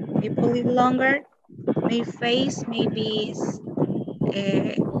people live longer may face maybe is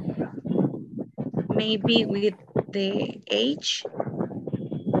maybe with the age.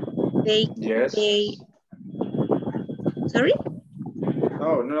 Yes. Sorry?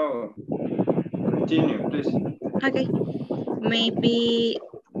 No. Continue, please. Okay. Maybe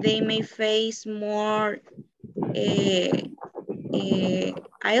they may face more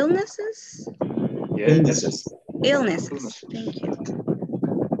illnesses. Yes. Illnesses. Thank you.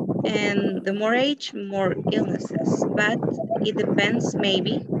 And the more age, more illnesses. But it depends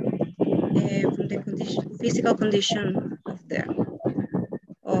maybe from the physical condition of the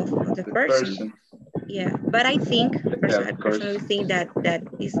person. Yeah, but I think I personally think that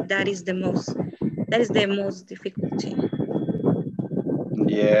is the most difficulty.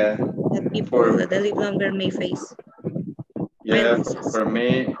 Yeah. That people that live longer may face. Yeah, for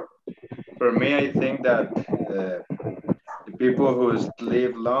me, I think that the people who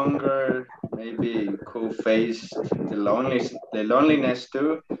live longer maybe could face the loneliness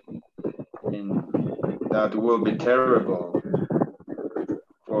too, and that will be terrible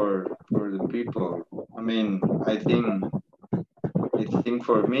for the people. I mean, I think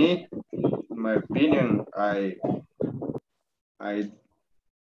for me, in my opinion, I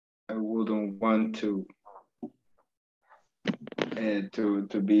wouldn't want to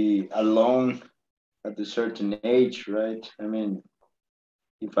be alone at a certain age, right? I mean,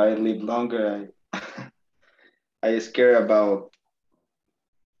 if I live longer, I scare about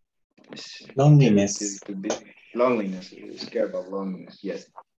loneliness. To be loneliness. Scare about loneliness. Yes.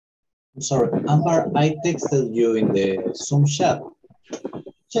 I'm sorry, Amber, I texted you in the Zoom chat.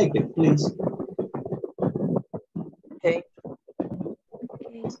 Check it, please. Okay.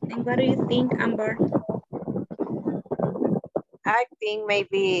 And what do you think, Amber? I think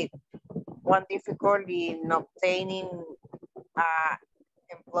maybe one difficulty in obtaining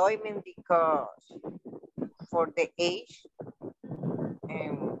employment because for the age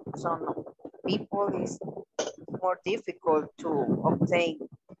some people is more difficult to obtain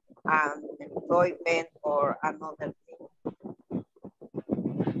unemployment or another thing.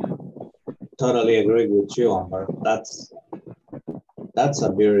 Totally agree with you, Amber. That's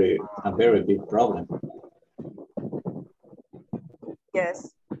a very big problem.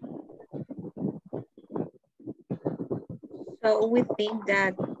 Yes. So we think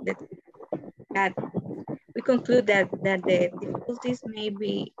that we conclude that the difficulties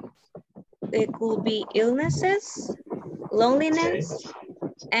maybe it could be illnesses, loneliness,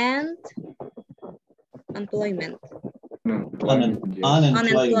 and employment. Unemployment.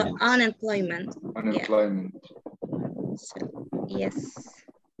 Unemployment. Unemployment. Yeah. So, yes.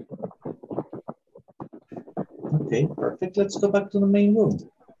 Okay, perfect. Let's go back to the main room.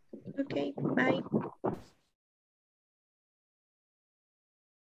 Okay, bye.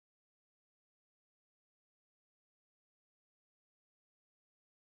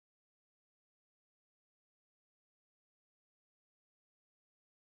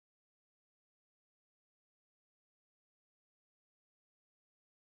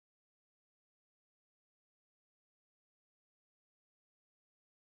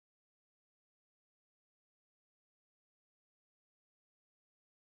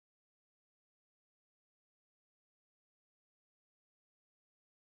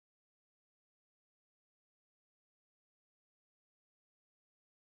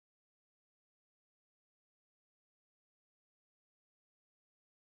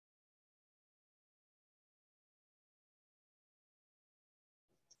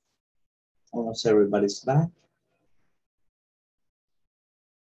 Almost everybody's back.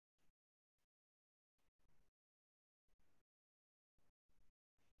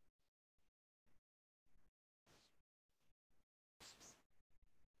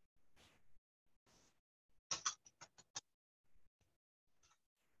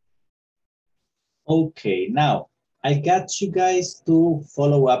 Okay, now I got you guys two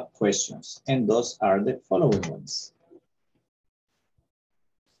follow-up questions, and those are the following ones.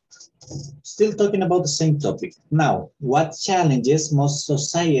 Still talking about the same topic. Now, what challenges must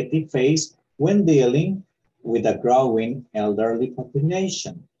society face when dealing with a growing elderly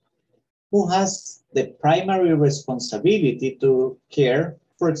population? Who has the primary responsibility to care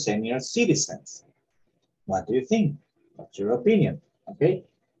for senior citizens? What do you think? What's your opinion? Okay.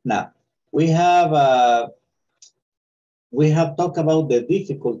 Now, we have talked about the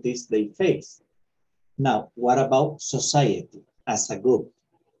difficulties they face. Now, what about society as a group?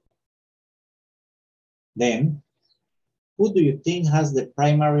 Then, who do you think has the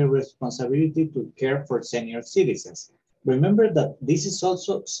primary responsibility to care for senior citizens? Remember that this is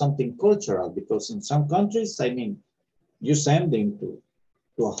also something cultural, because in some countries, I mean, you send them to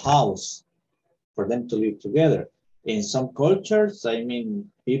a house for them to live together. In some cultures, I mean,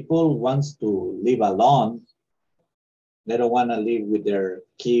 people want to live alone. They don't want to live with their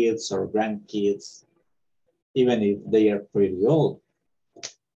kids or grandkids, even if they are pretty old.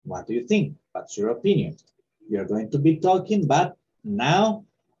 What do you think? What's your opinion? You're going to be talking, but now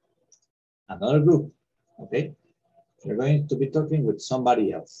another group, okay? You're going to be talking with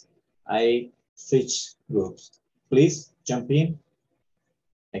somebody else. I switch groups. Please jump in.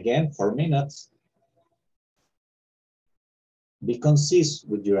 Again, 4 minutes. Be concise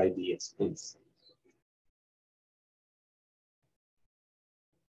with your ideas, please.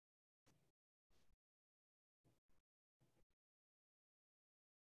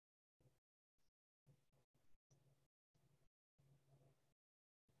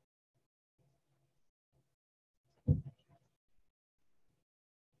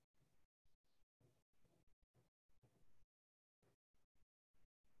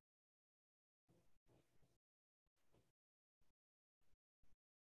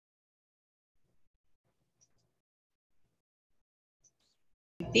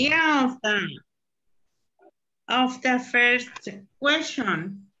 idea of the first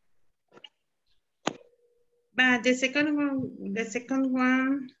question. But the second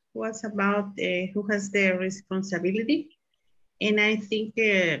one was about who has the responsibility. And I think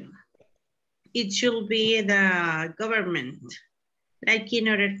it should be the government, like in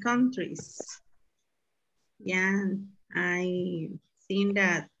other countries. Yeah, I think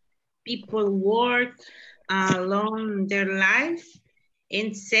that people work along their life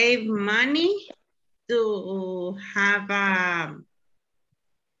and save money to have a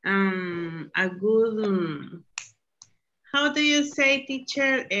good, how do you say,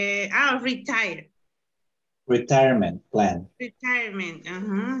 teacher? Retire. Retirement plan. Retirement,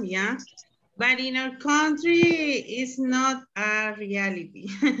 yeah. But in our country, it's not a reality.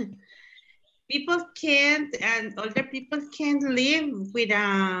 People can't, and older people can't live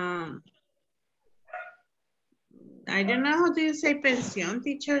I don't know how do you say pension,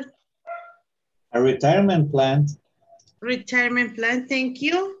 teacher? A retirement plan. Retirement plan, thank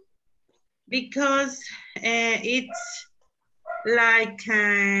you. Because it's like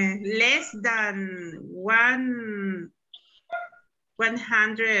less than $100.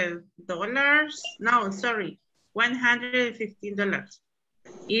 No, sorry, $115.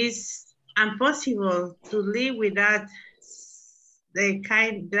 Is impossible to live without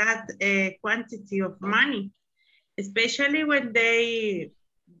that quantity of money, especially when they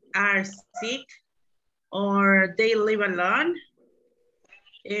are sick or they live alone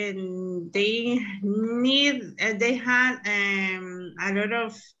and they need, they have a lot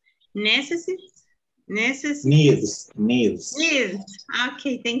of necessities. Needs. Needs.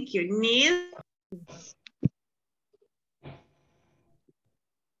 Okay, thank you. Needs.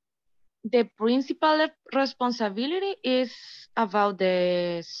 The principal responsibility is about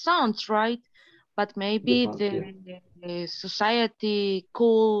the sons, right? But maybe the society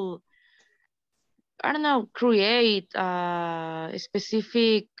could, I don't know, create a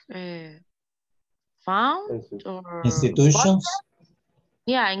specific fund or Institutions.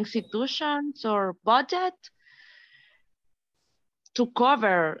 yeah, institutions or budget to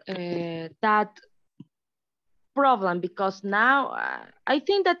cover that problem, because now I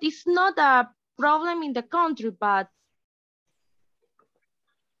think that it's not a problem in the country, but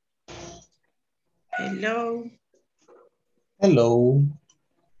Hello. Hello.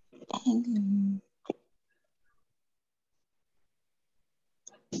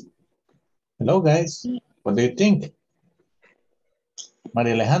 Hello, guys. What do you think?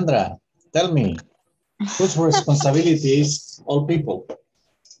 Maria Alejandra, tell me, whose responsibility is all people?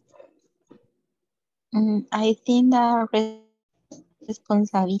 I think the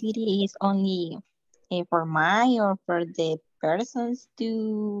responsibility is only for my or for the persons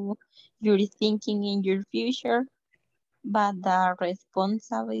to you're thinking in your future, but the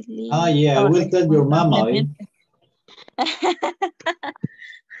responsibility Yeah, I will tell your mama.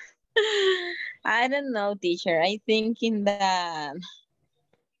 I don't know, teacher. I thinking that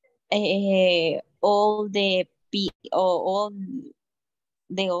all the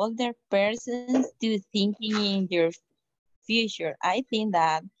older persons do thinking in your future. I think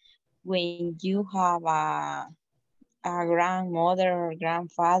that when you have a grandmother or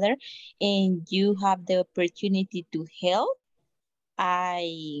grandfather and you have the opportunity to help,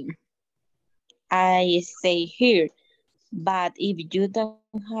 I stay here. But if you don't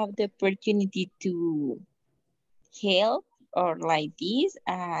have the opportunity to help or like this,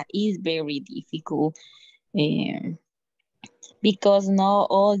 is very difficult. Because not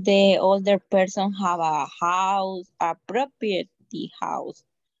all the older person have a house, a property house,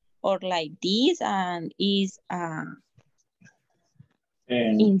 or like this, and is And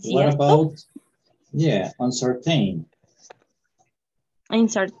what about, uncertain?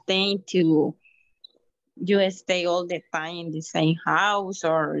 Uncertain to you stay all the time in the same house,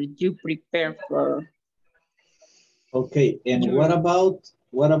 or you prepare for. Okay, and what about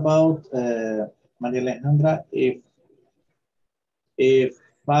Maria Alejandra, if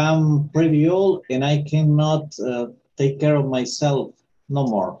I'm pretty old and I cannot take care of myself no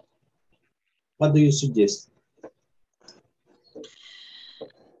more? What do you suggest?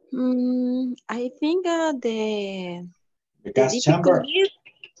 I think the gas chamber?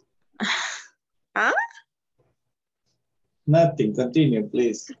 Huh? Nothing, continue,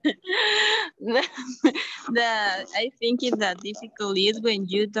 please. I think it's that difficult is when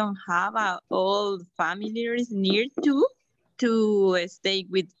you don't have all families near to stay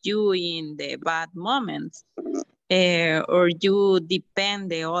with you in the bad moments, or you depend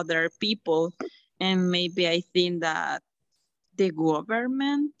the other people, and maybe I think that the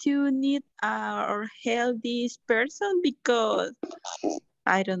government to need or help this person, because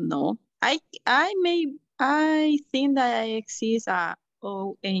I don't know. I think that exists a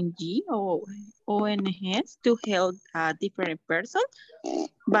ONG or ONGs to help a different person,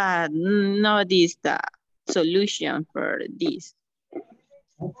 but not is the solution for this.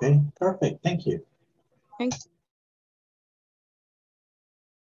 Okay, perfect. Thank you. Thank you.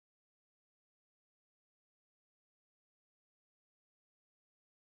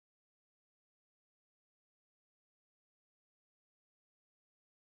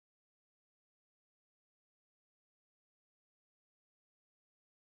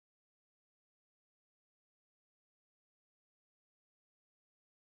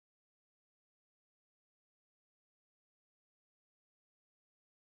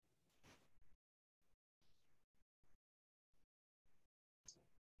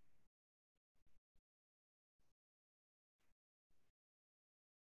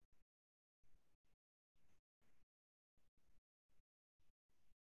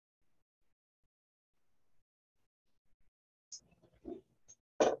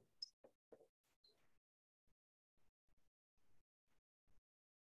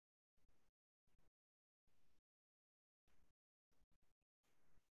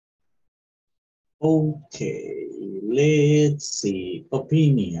 Okay, let's see.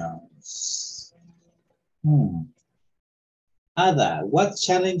 Opinions. Ada, what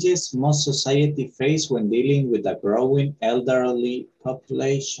challenges must society face when dealing with a growing elderly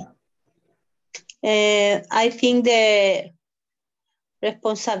population? I think the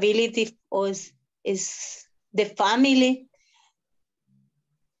responsibility is the family.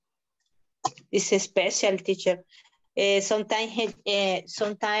 Is a special teacher. Sometimes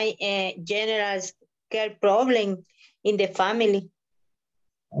general care problem in the family.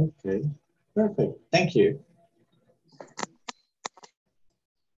 Okay, perfect. Thank you.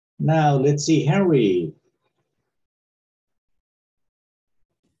 Now let's see, Henry.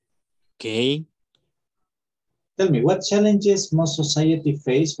 Okay. Tell me, what challenges must society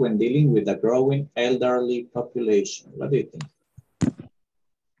face when dealing with a growing elderly population? What do you think?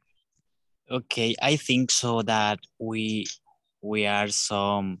 Okay, I think so that we are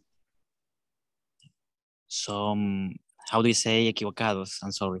some how do you say equivocados?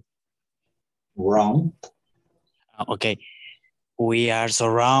 I'm sorry. Wrong. Okay, we are so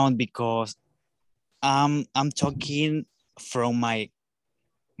wrong because I'm talking from my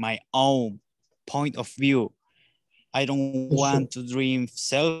own point of view. I don't want to dream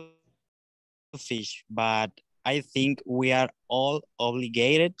selfish, but I think we are all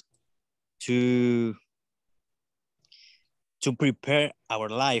obligated to prepare our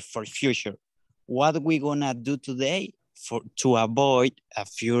life for future. What we gonna do today to avoid a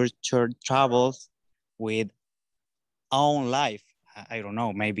future troubles with own life? I don't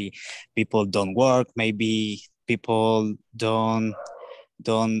know, maybe people don't work, maybe people don't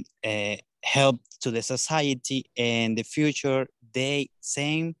help to the society, and the future they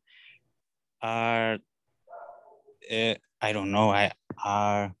same are I don't know,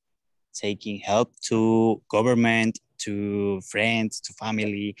 are taking help to government, to friends, to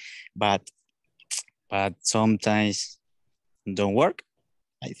family, but sometimes don't work.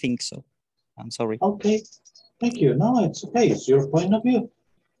 I think so. I'm sorry. Okay, thank you. No, it's okay. It's your point of view.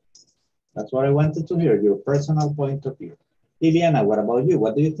 That's what I wanted to hear, your personal point of view. Liliana, what about you?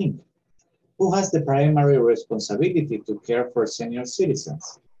 What do you think? Who has the primary responsibility to care for senior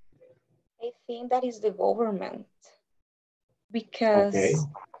citizens? I think that is the government, because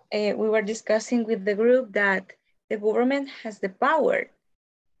we were discussing with the group that the government has the power.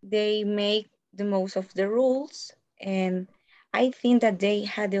 They make the most of the rules, and I think that they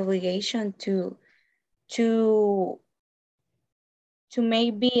had the obligation to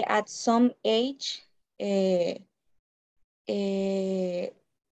maybe at some age the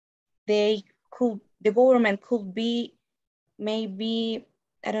government could be maybe,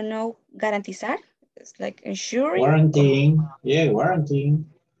 I don't know, garantizar. It's like ensuring. Warranting, yeah, warranting.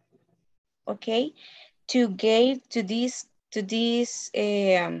 Okay, to give to this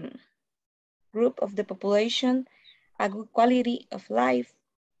group of the population a good quality of life,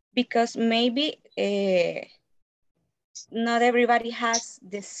 because maybe not everybody has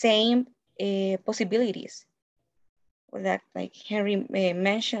the same possibilities that, like Henry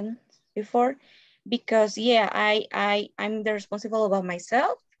mentioned before, because yeah, I'm the responsible about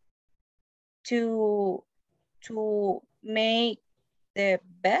myself to make my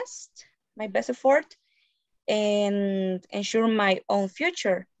best effort and ensure my own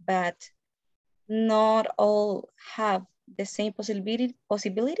future, but not all have the same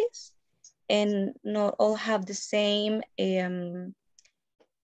possibilities, and not all have the same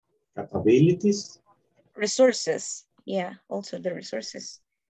capabilities, resources. Yeah, also the resources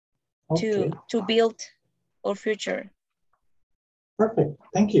to build our future. Perfect,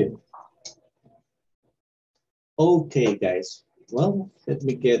 thank you. Okay, guys. Well, let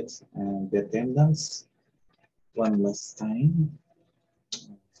me get the attendance one last time.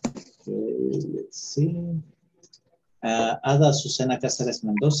 Okay, let's see. Ada Susana Cáceres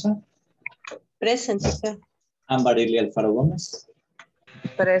Mendoza. Present. Ambarilia Alfaro Gómez.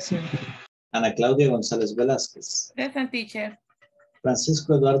 Present. Ana Claudia González Velázquez. Present, teacher.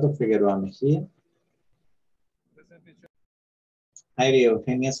 Francisco Eduardo Figueroa Mejía. Present, teacher. Aire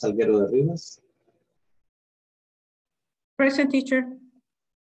Eugenia Salguero de Rivas. Present, teacher.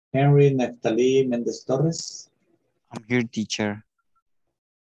 Henry Neftali Méndez Torres. I'm here, teacher.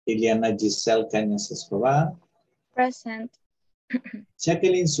 Liliana Giselle Cañas Escobar. Present.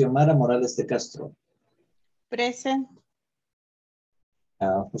 Jacqueline Xiomara Morales de Castro. Present.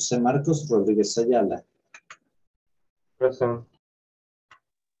 José Marcos Rodríguez Ayala. Present.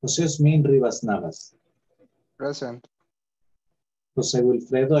 José Osmin Rivas Navas. Present. José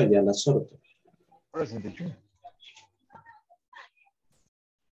Wilfredo Ayala Sorto. Present, teacher.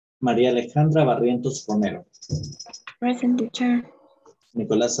 María Alejandra Barrientos Romero. Present, teacher.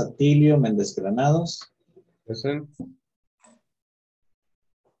 Nicolás Atilio Méndez Granados. Present.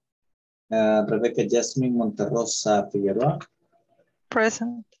 Rebeca Jasmine Monterrosa Figueroa.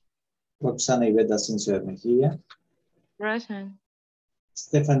 Present. Roxana Iveta Asensio de Mejía. Present.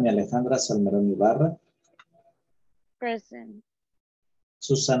 Stephanie Alejandra Salmerón Ibarra. Present.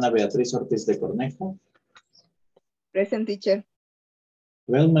 Susana Beatriz Ortiz de Cornejo. Present, teacher.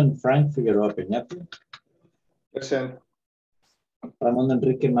 Wellman Frank Figueroa Peñate. Present. Ramón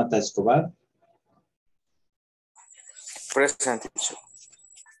Enrique Mata Escobar. Present, teacher.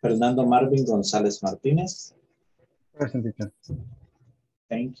 Fernando Marvin González Martínez. Present, teacher.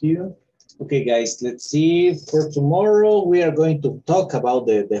 Thank you. Okay, guys, let's see. For tomorrow, we are going to talk about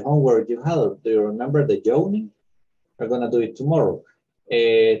the homework you had. Do you remember the journey? We're going to do it tomorrow.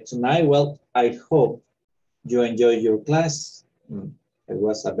 Tonight, well, I hope you enjoy your class. It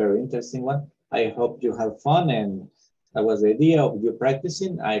was a very interesting one. I hope you have fun, and that was the idea of you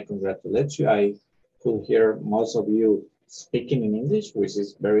practicing. I congratulate you. I could hear most of you speaking in English, which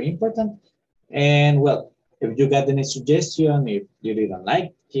is very important. And well, if you got any suggestion, if you didn't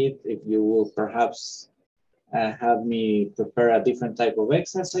like it, if you will perhaps have me prepare a different type of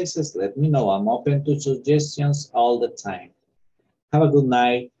exercises, let me know. I'm open to suggestions all the time. Have a good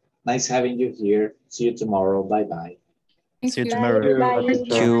night. Nice having you here. See you tomorrow. Bye-bye. See you tomorrow. Bye.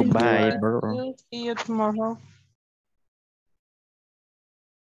 Thank you. Bye, bro. See you tomorrow.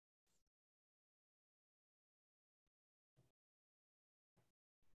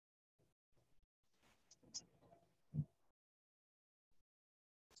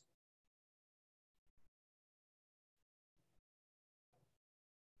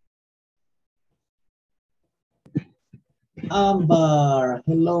 Amber,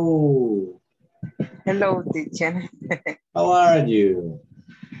 hello. Hello, teacher. How are you?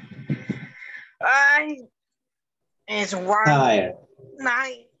 It's warm Tired.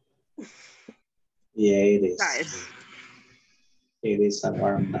 night. Yeah, it is. Tired. It is a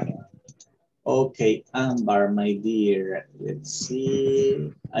warm night. Okay, Amber, my dear, let's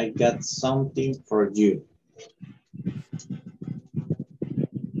see. I got something for you.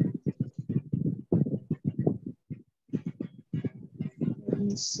 Let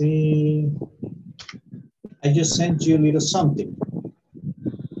me see. I just sent you a little something.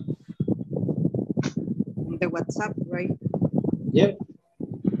 The WhatsApp, right? Yep.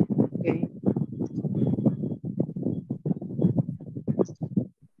 Okay.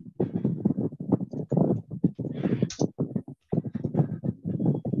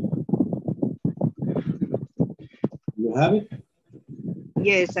 You have it?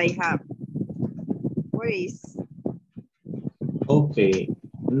 Yes, I have. Where is? Okay,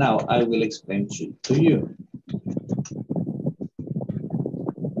 now I will explain to you.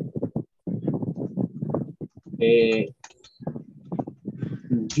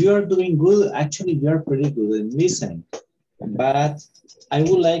 You're doing good. Actually, you're pretty good in listening. But I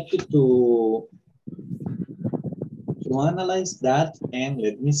would like you to analyze that, and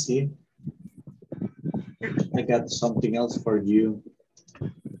let me see. I got something else for you.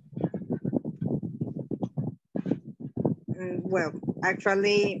 Well,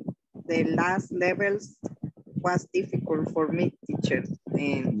 actually, the last levels was difficult for me, teacher.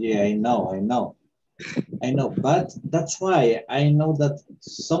 And yeah, I know, but that's why I know that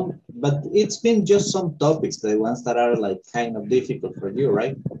but it's been just some topics, the ones that are like kind of difficult for you,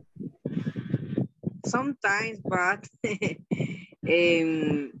 right? sometimes, but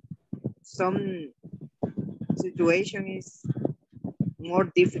some situation is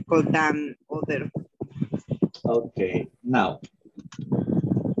more difficult than other. Okay, now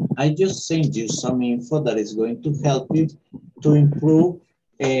I just sent you some info that is going to help you to improve.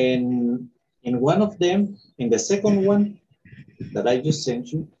 And in one of them, in the second one that I just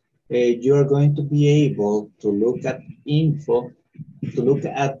sent you, you are going to be able to look at info, to look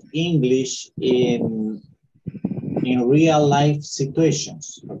at English in real life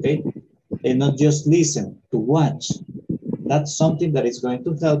situations, okay? And not just listen, to watch. That's something that is going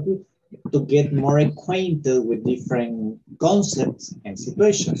to help you to get more acquainted with different concepts and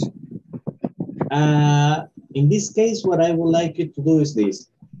situations. In this case, what I would like you to do is this.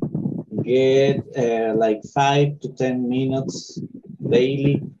 Get like 5 to 10 minutes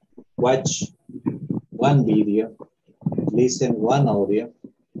daily, watch one video, listen one audio,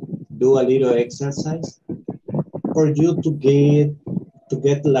 do a little exercise for you to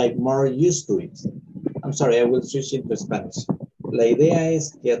get like more used to it. I'm sorry, I will switch into Spanish. La idea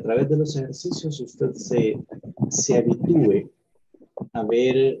es que a través de los ejercicios usted se habitúe a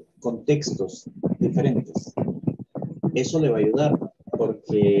ver contextos diferentes. Eso le va a ayudar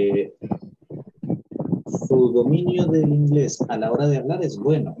porque Su dominio del inglés a la hora de hablar es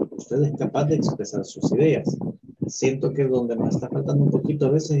bueno. Usted es capaz de expresar sus ideas. Siento que donde me está faltando un poquito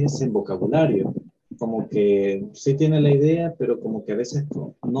a veces es en vocabulario. Como que sí tiene la idea, pero como que a veces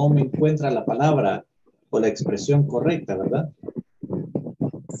no me encuentra la palabra o la expresión correcta, ¿verdad?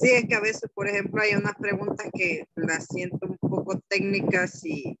 Sí, es que a veces, por ejemplo, hay unas preguntas que las siento un poco técnicas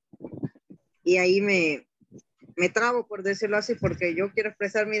y ahí me trabo, por decirlo así, porque yo quiero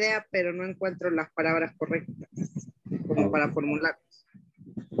expresar mi idea, pero no encuentro las palabras correctas como para formular.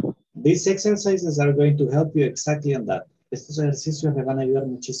 These exercises are going to help you exactly on that. Estos ejercicios le van a ayudar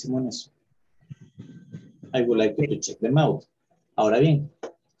muchísimo en eso. I would like you to check them out. Ahora bien,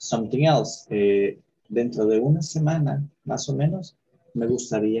 something else. Dentro de una semana, más o menos, me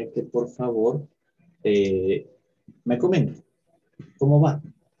gustaría que por favor me comente cómo va,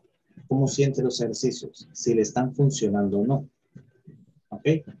 cómo siente los ejercicios, si le están funcionando o no. ¿Ok?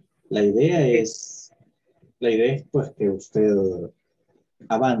 La idea es pues que usted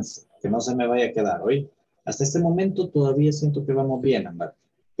avance, que no se me vaya a quedar hoy. Hasta este momento todavía siento que vamos bien, Ámbar,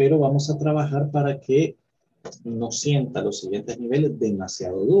 pero vamos a trabajar para que no sienta los siguientes niveles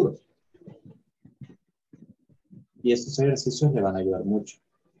demasiado duros. Y estos ejercicios le van a ayudar mucho.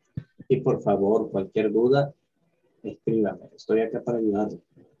 Y por favor, cualquier duda, escríbame. Estoy acá para ayudarle.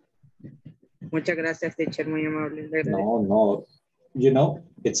 Muchas gracias, teacher, muy amable. No. You know,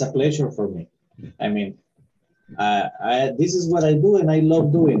 it's a pleasure for me. I mean, this is what I do and I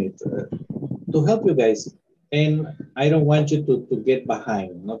love doing it. To help you guys. And I don't want you to get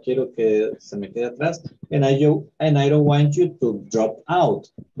behind. No quiero que se me quede atrás. And I don't want you to drop out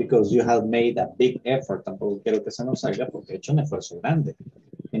because you have made a big effort. Tampoco quiero que se nos salga porque he hecho un esfuerzo grande.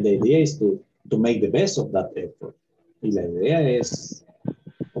 And the idea is to make the best of that effort. Y la idea es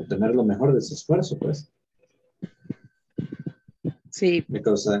obtener lo mejor de ese esfuerzo, pues. Sí.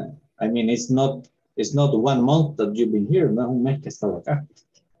 Because, I mean, it's not 1 month that you've been here. No es un mes que he estado acá.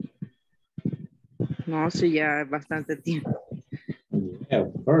 No, sí, ya bastante tiempo. Yeah,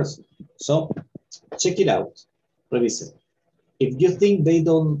 of course. So, check it out. Revise. If you think they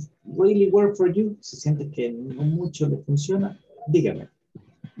don't really work for you, si siente que no mucho le funciona, dígame.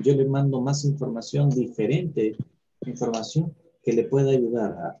 Yo le mando más información diferente, información que le pueda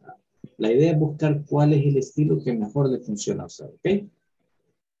ayudar. La idea es buscar cuál es el estilo que mejor le funciona a usted, ¿ok?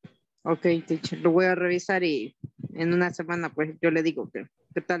 Ok, teacher, lo voy a revisar y en una semana pues yo le digo qué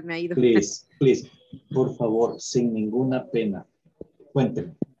tal me ha ido. Please, por favor, sin ninguna pena,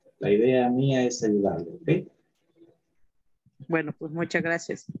 cuénteme. La idea mía es ayudarle, ¿ok? Bueno, pues muchas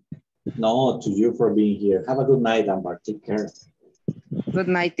gracias. No, to you for being here. Have a good night, Amber. Take care. Good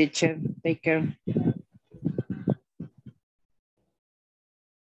night, teacher. Take care.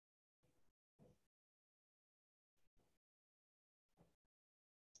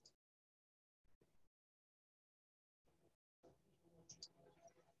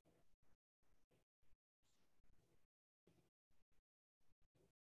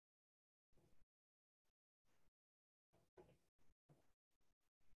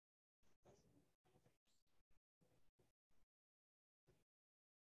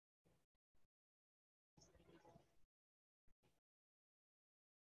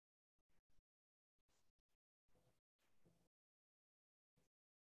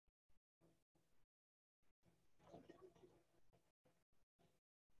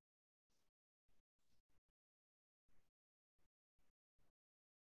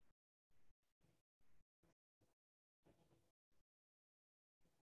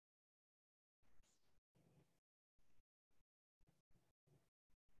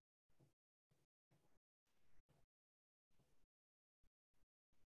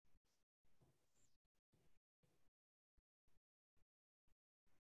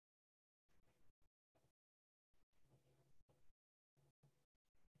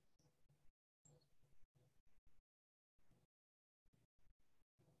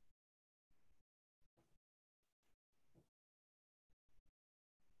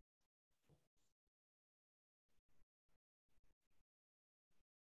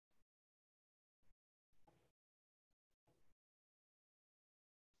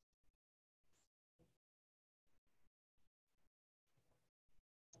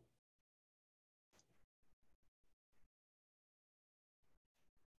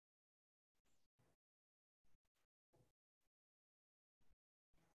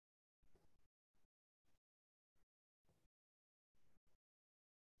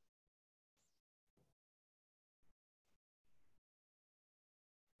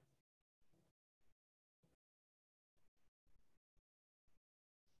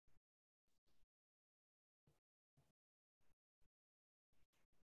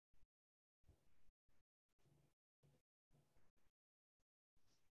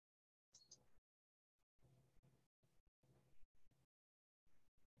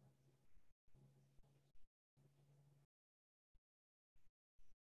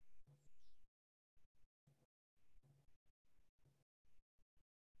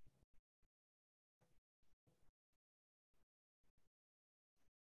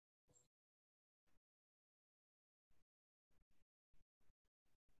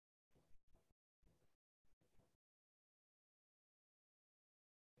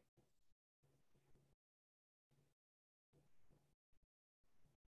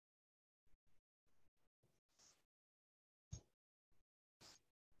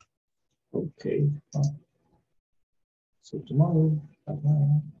 Okay. See you tomorrow.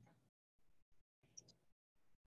 Bye-bye.